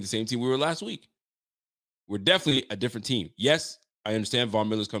 Hell, we ain't the same team we were last week. We're definitely a different team. Yes, I understand Von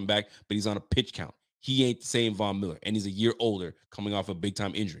Miller's coming back, but he's on a pitch count. He ain't the same Von Miller, and he's a year older coming off a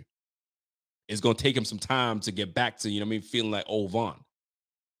big-time injury. It's going to take him some time to get back to, feeling like old Von.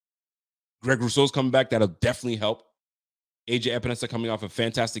 Greg Rousseau's coming back. That'll definitely help. AJ Epinesa coming off a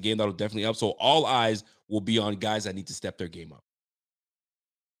fantastic game. That'll definitely help. So all eyes will be on guys that need to step their game up.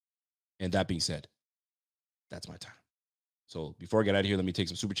 And that being said, that's my time. So before I get out of here, let me take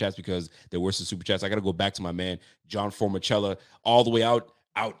some super chats because there were some super chats. I got to go back to my man, John Formicella, all the way out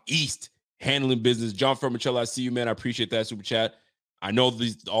east, handling business. John Formicella, I see you, man. I appreciate that super chat. I know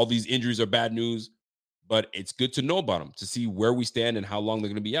all these injuries are bad news, but it's good to know about them, to see where we stand and how long they're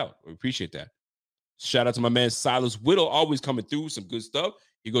going to be out. We appreciate that. Shout out to my man, Silas Whittle, always coming through some good stuff.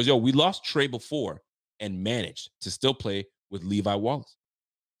 He goes, we lost Trey before and managed to still play with Levi Wallace.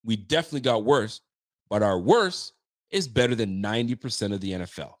 We definitely got worse, but our worse is better than 90% of the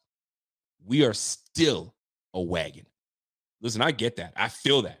NFL. We are still a wagon. Listen, I get that. I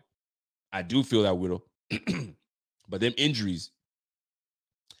feel that. I do feel that, Whittle. But them injuries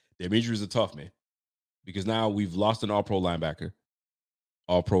are tough, man. Because now we've lost an all-pro linebacker,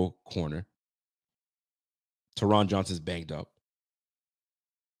 all-pro corner. Teron Johnson's banged up.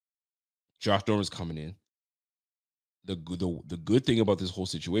 Josh Norman's coming in. The good thing about this whole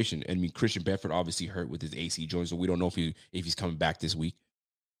situation, and I mean, Christian Benford obviously hurt with his AC joint, so we don't know if he's coming back this week.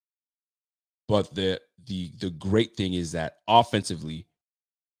 But the great thing is that offensively,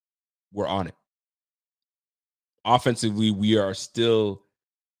 we're on it. Offensively, we're still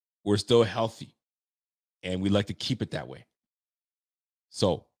healthy, and we like to keep it that way.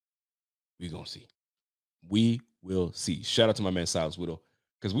 So we're gonna see. We will see. Shout out to my man Silas Whittle,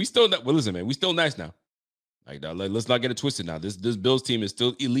 because we still not. Well, listen, man, we still nice now. Like, let's not get it twisted now. This Bills team is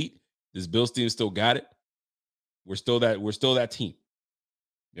still elite. This Bills team still got it. We're still that team. You know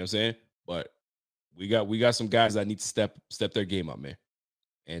what I'm saying? But we got some guys that need to step their game up, man.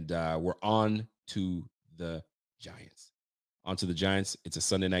 And we're on to the Giants. On to the Giants. It's a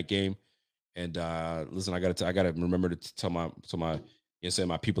Sunday night game. And listen, I gotta remember to tell my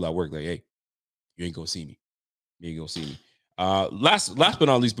my people at work, like, hey, you ain't gonna see me. You ain't gonna see me. Last but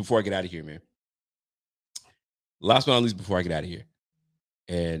not least, before I get out of here, man. Last but not least, before I get out of here,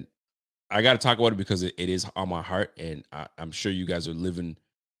 and I got to talk about it because it is on my heart, and I'm sure you guys are living, you know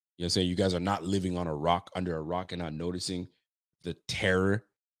what I'm saying? You guys are not living on under a rock and not noticing the terror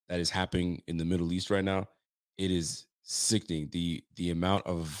that is happening in the Middle East right now. It is sickening. The amount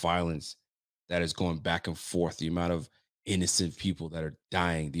of violence that is going back and forth, the amount of innocent people that are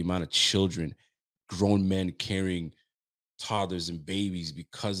dying, the amount of children, grown men carrying toddlers and babies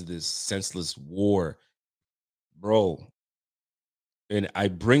because of this senseless war. Bro, and I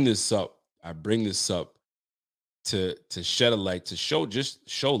bring this up to shed a light, to show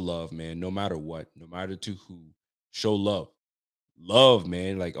love, man, no matter what, no matter to who. Show love,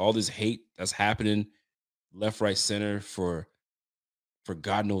 man. Like, all this hate that's happening left, right, center for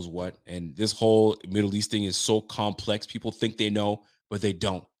God knows what. And this whole Middle East thing is so complex. People think they know, but they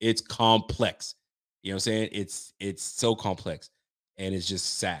don't. It's complex. You know what I'm saying? It's so complex, and it's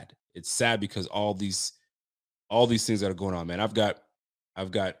just sad. It's sad because all these things that are going on, man. I've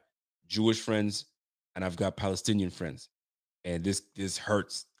got Jewish friends and I've got Palestinian friends, and this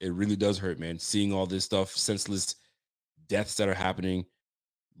hurts. It really does hurt, man. Seeing all this stuff, senseless deaths that are happening,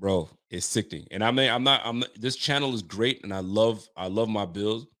 bro, it's sickening. And I'm not. This channel is great, and I love my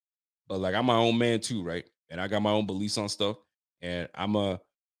Bills, but like, I'm my own man too, right? And I got my own beliefs on stuff, and I'm a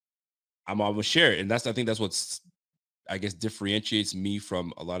share it. And I think that's what's, I guess, differentiates me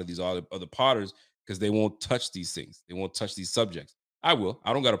from a lot of these other potters, because they won't touch these things. They won't touch these subjects. I will.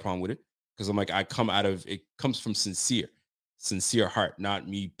 I don't got a problem with it because I'm like, it comes from sincere heart, not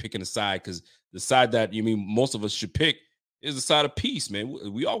me picking a side. Because the side that most of us should pick is the side of peace,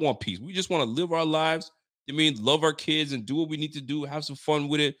 man. We all want peace. We just want to live our lives. Love our kids and do what we need to do, have some fun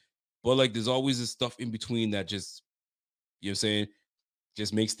with it. But like, there's always this stuff in between that just, you know what I'm saying,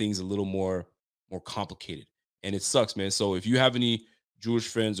 just makes things a little more complicated. And it sucks, man. So if you have any Jewish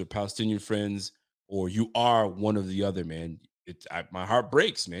friends or Palestinian friends, or you are one of the other, man, my heart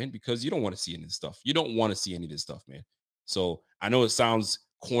breaks, man, because you don't want to see any of this stuff. You don't want to see any of this stuff, man. So I know it sounds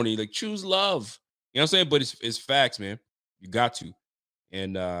corny, like choose love. You know what I'm saying? But it's facts, man. You got to.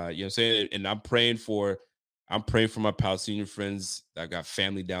 And you know what I'm saying? And I'm praying for my Palestinian friends that got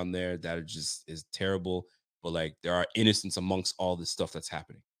family down there that are just is terrible. But like, there are innocents amongst all this stuff that's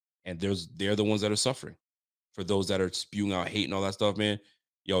happening. And they're the ones that are suffering. For those that are spewing out hate and all that stuff, man,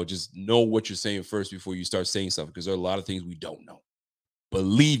 just know what you're saying first before you start saying stuff, because there are a lot of things we don't know.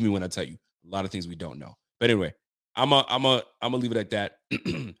 Believe me when I tell you, a lot of things we don't know. But anyway, I'm gonna leave it at that.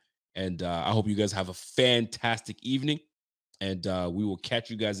 And I hope you guys have a fantastic evening. And we will catch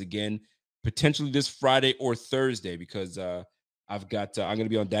you guys again potentially this Friday or Thursday, because I'm gonna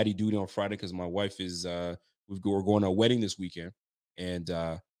be on daddy duty on Friday because my wife is we're going to a wedding this weekend, and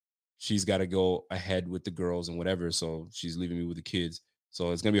she's got to go ahead with the girls and whatever. So she's leaving me with the kids.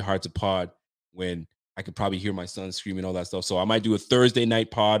 So it's going to be hard to pod when I could probably hear my son screaming, all that stuff. So I might do a Thursday night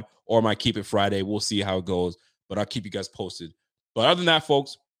pod, or I might keep it Friday. We'll see how it goes, but I'll keep you guys posted. But other than that,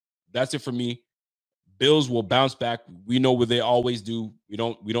 folks, that's it for me. Bills will bounce back. We know what they always do. We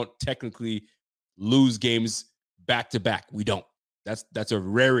don't technically lose games back to back. We don't. That's a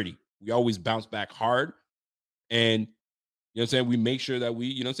rarity. We always bounce back hard. And you know what I'm saying? We make sure that we,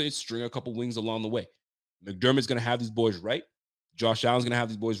 you know what I'm saying, string a couple wings along the way. McDermott's going to have these boys right. Josh Allen's going to have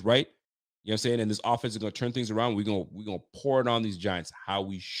these boys right. You know what I'm saying? And this offense is going to turn things around. We're going to pour it on these Giants how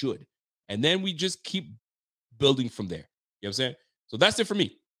we should. And then we just keep building from there. You know what I'm saying? So that's it for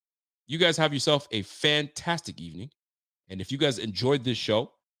me. You guys have yourself a fantastic evening. And if you guys enjoyed this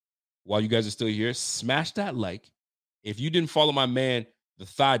show while you guys are still here, smash that like. If you didn't follow my man, the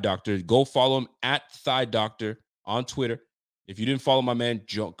Thigh Doctor, go follow him at Thigh Doctor on Twitter. If you didn't follow my man,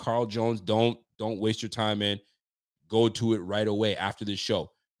 Carl Jones, don't waste your time, man. Go to it right away after this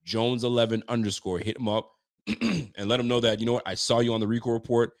show. Jones11_. Hit him up and let him know that, you know what, I saw you on the Rico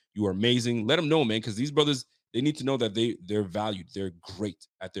Report. You are amazing. Let them know, man, because these brothers, they need to know that they're valued. They're great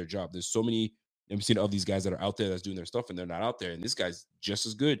at their job. There's so many of these guys that are out there that's doing their stuff, and they're not out there. And this guy's just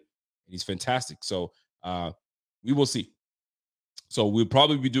as good, and he's fantastic. So we will see. So we'll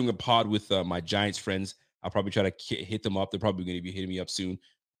probably be doing a pod with my Giants friends. I'll probably try to hit them up. They're probably going to be hitting me up soon.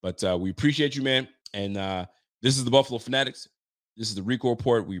 But we appreciate you, man. And this is the Buffalo Fanatics. This is the Rico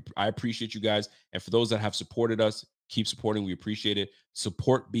Report. I appreciate you guys. And for those that have supported us, keep supporting. We appreciate it.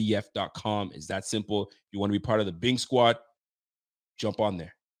 Supportbf.com is that simple. If you want to be part of the Bing Squad, jump on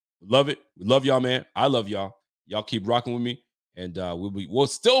there. We love it. We love y'all, man. I love y'all. Y'all keep rocking with me. And we'll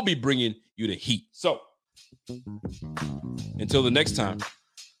still be bringing you the heat. So until the next time.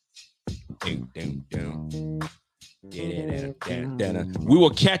 We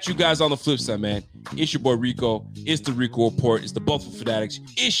will catch you guys on the flip side, man. It's your boy Rico. It's the Rico Report. It's the Buffalo Fanatics.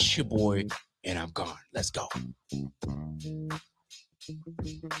 It's your boy, and I'm gone. Let's go.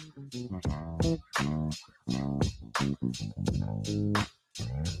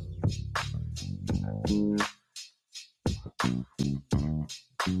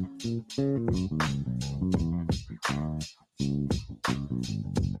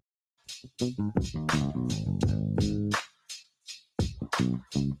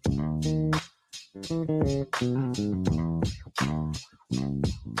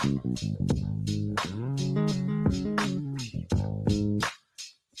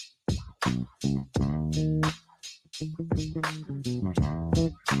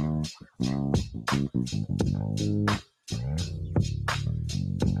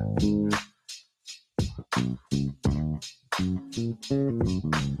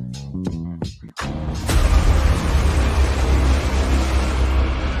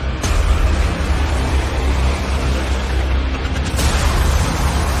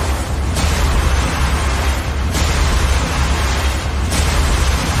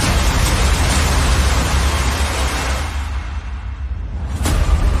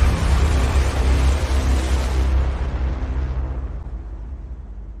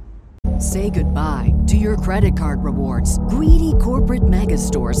 say goodbye to your credit card rewards. Greedy corporate mega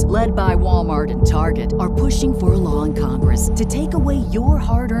stores, led by Walmart and Target, are pushing for a law in Congress to take away your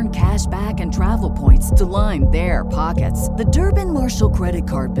hard-earned cash back and travel points to line their pockets. The Durbin-Marshall credit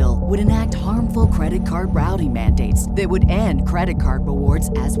card bill would enact harmful credit card routing mandates that would end credit card rewards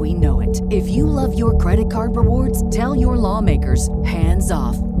as we know it. If you love your credit card rewards, tell your lawmakers, hands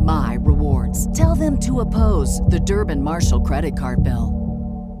off my rewards. Tell them to oppose the Durbin-Marshall credit card bill.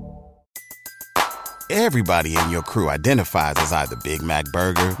 Everybody in your crew identifies as either Big Mac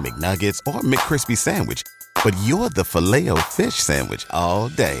Burger, McNuggets, or McCrispy Sandwich. But you're the Filet-O-Fish Sandwich all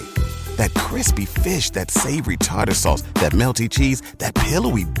day. That crispy fish, that savory tartar sauce, that melty cheese, that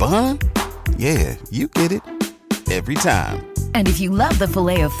pillowy bun. Yeah, you get it. Every time. And if you love the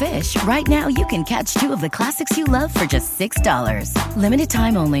Filet-O-Fish, right now you can catch two of the classics you love for just $6. Limited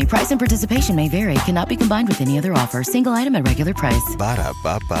time only. Price and participation may vary. Cannot be combined with any other offer. Single item at regular price.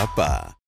 Ba-da-ba-ba-ba.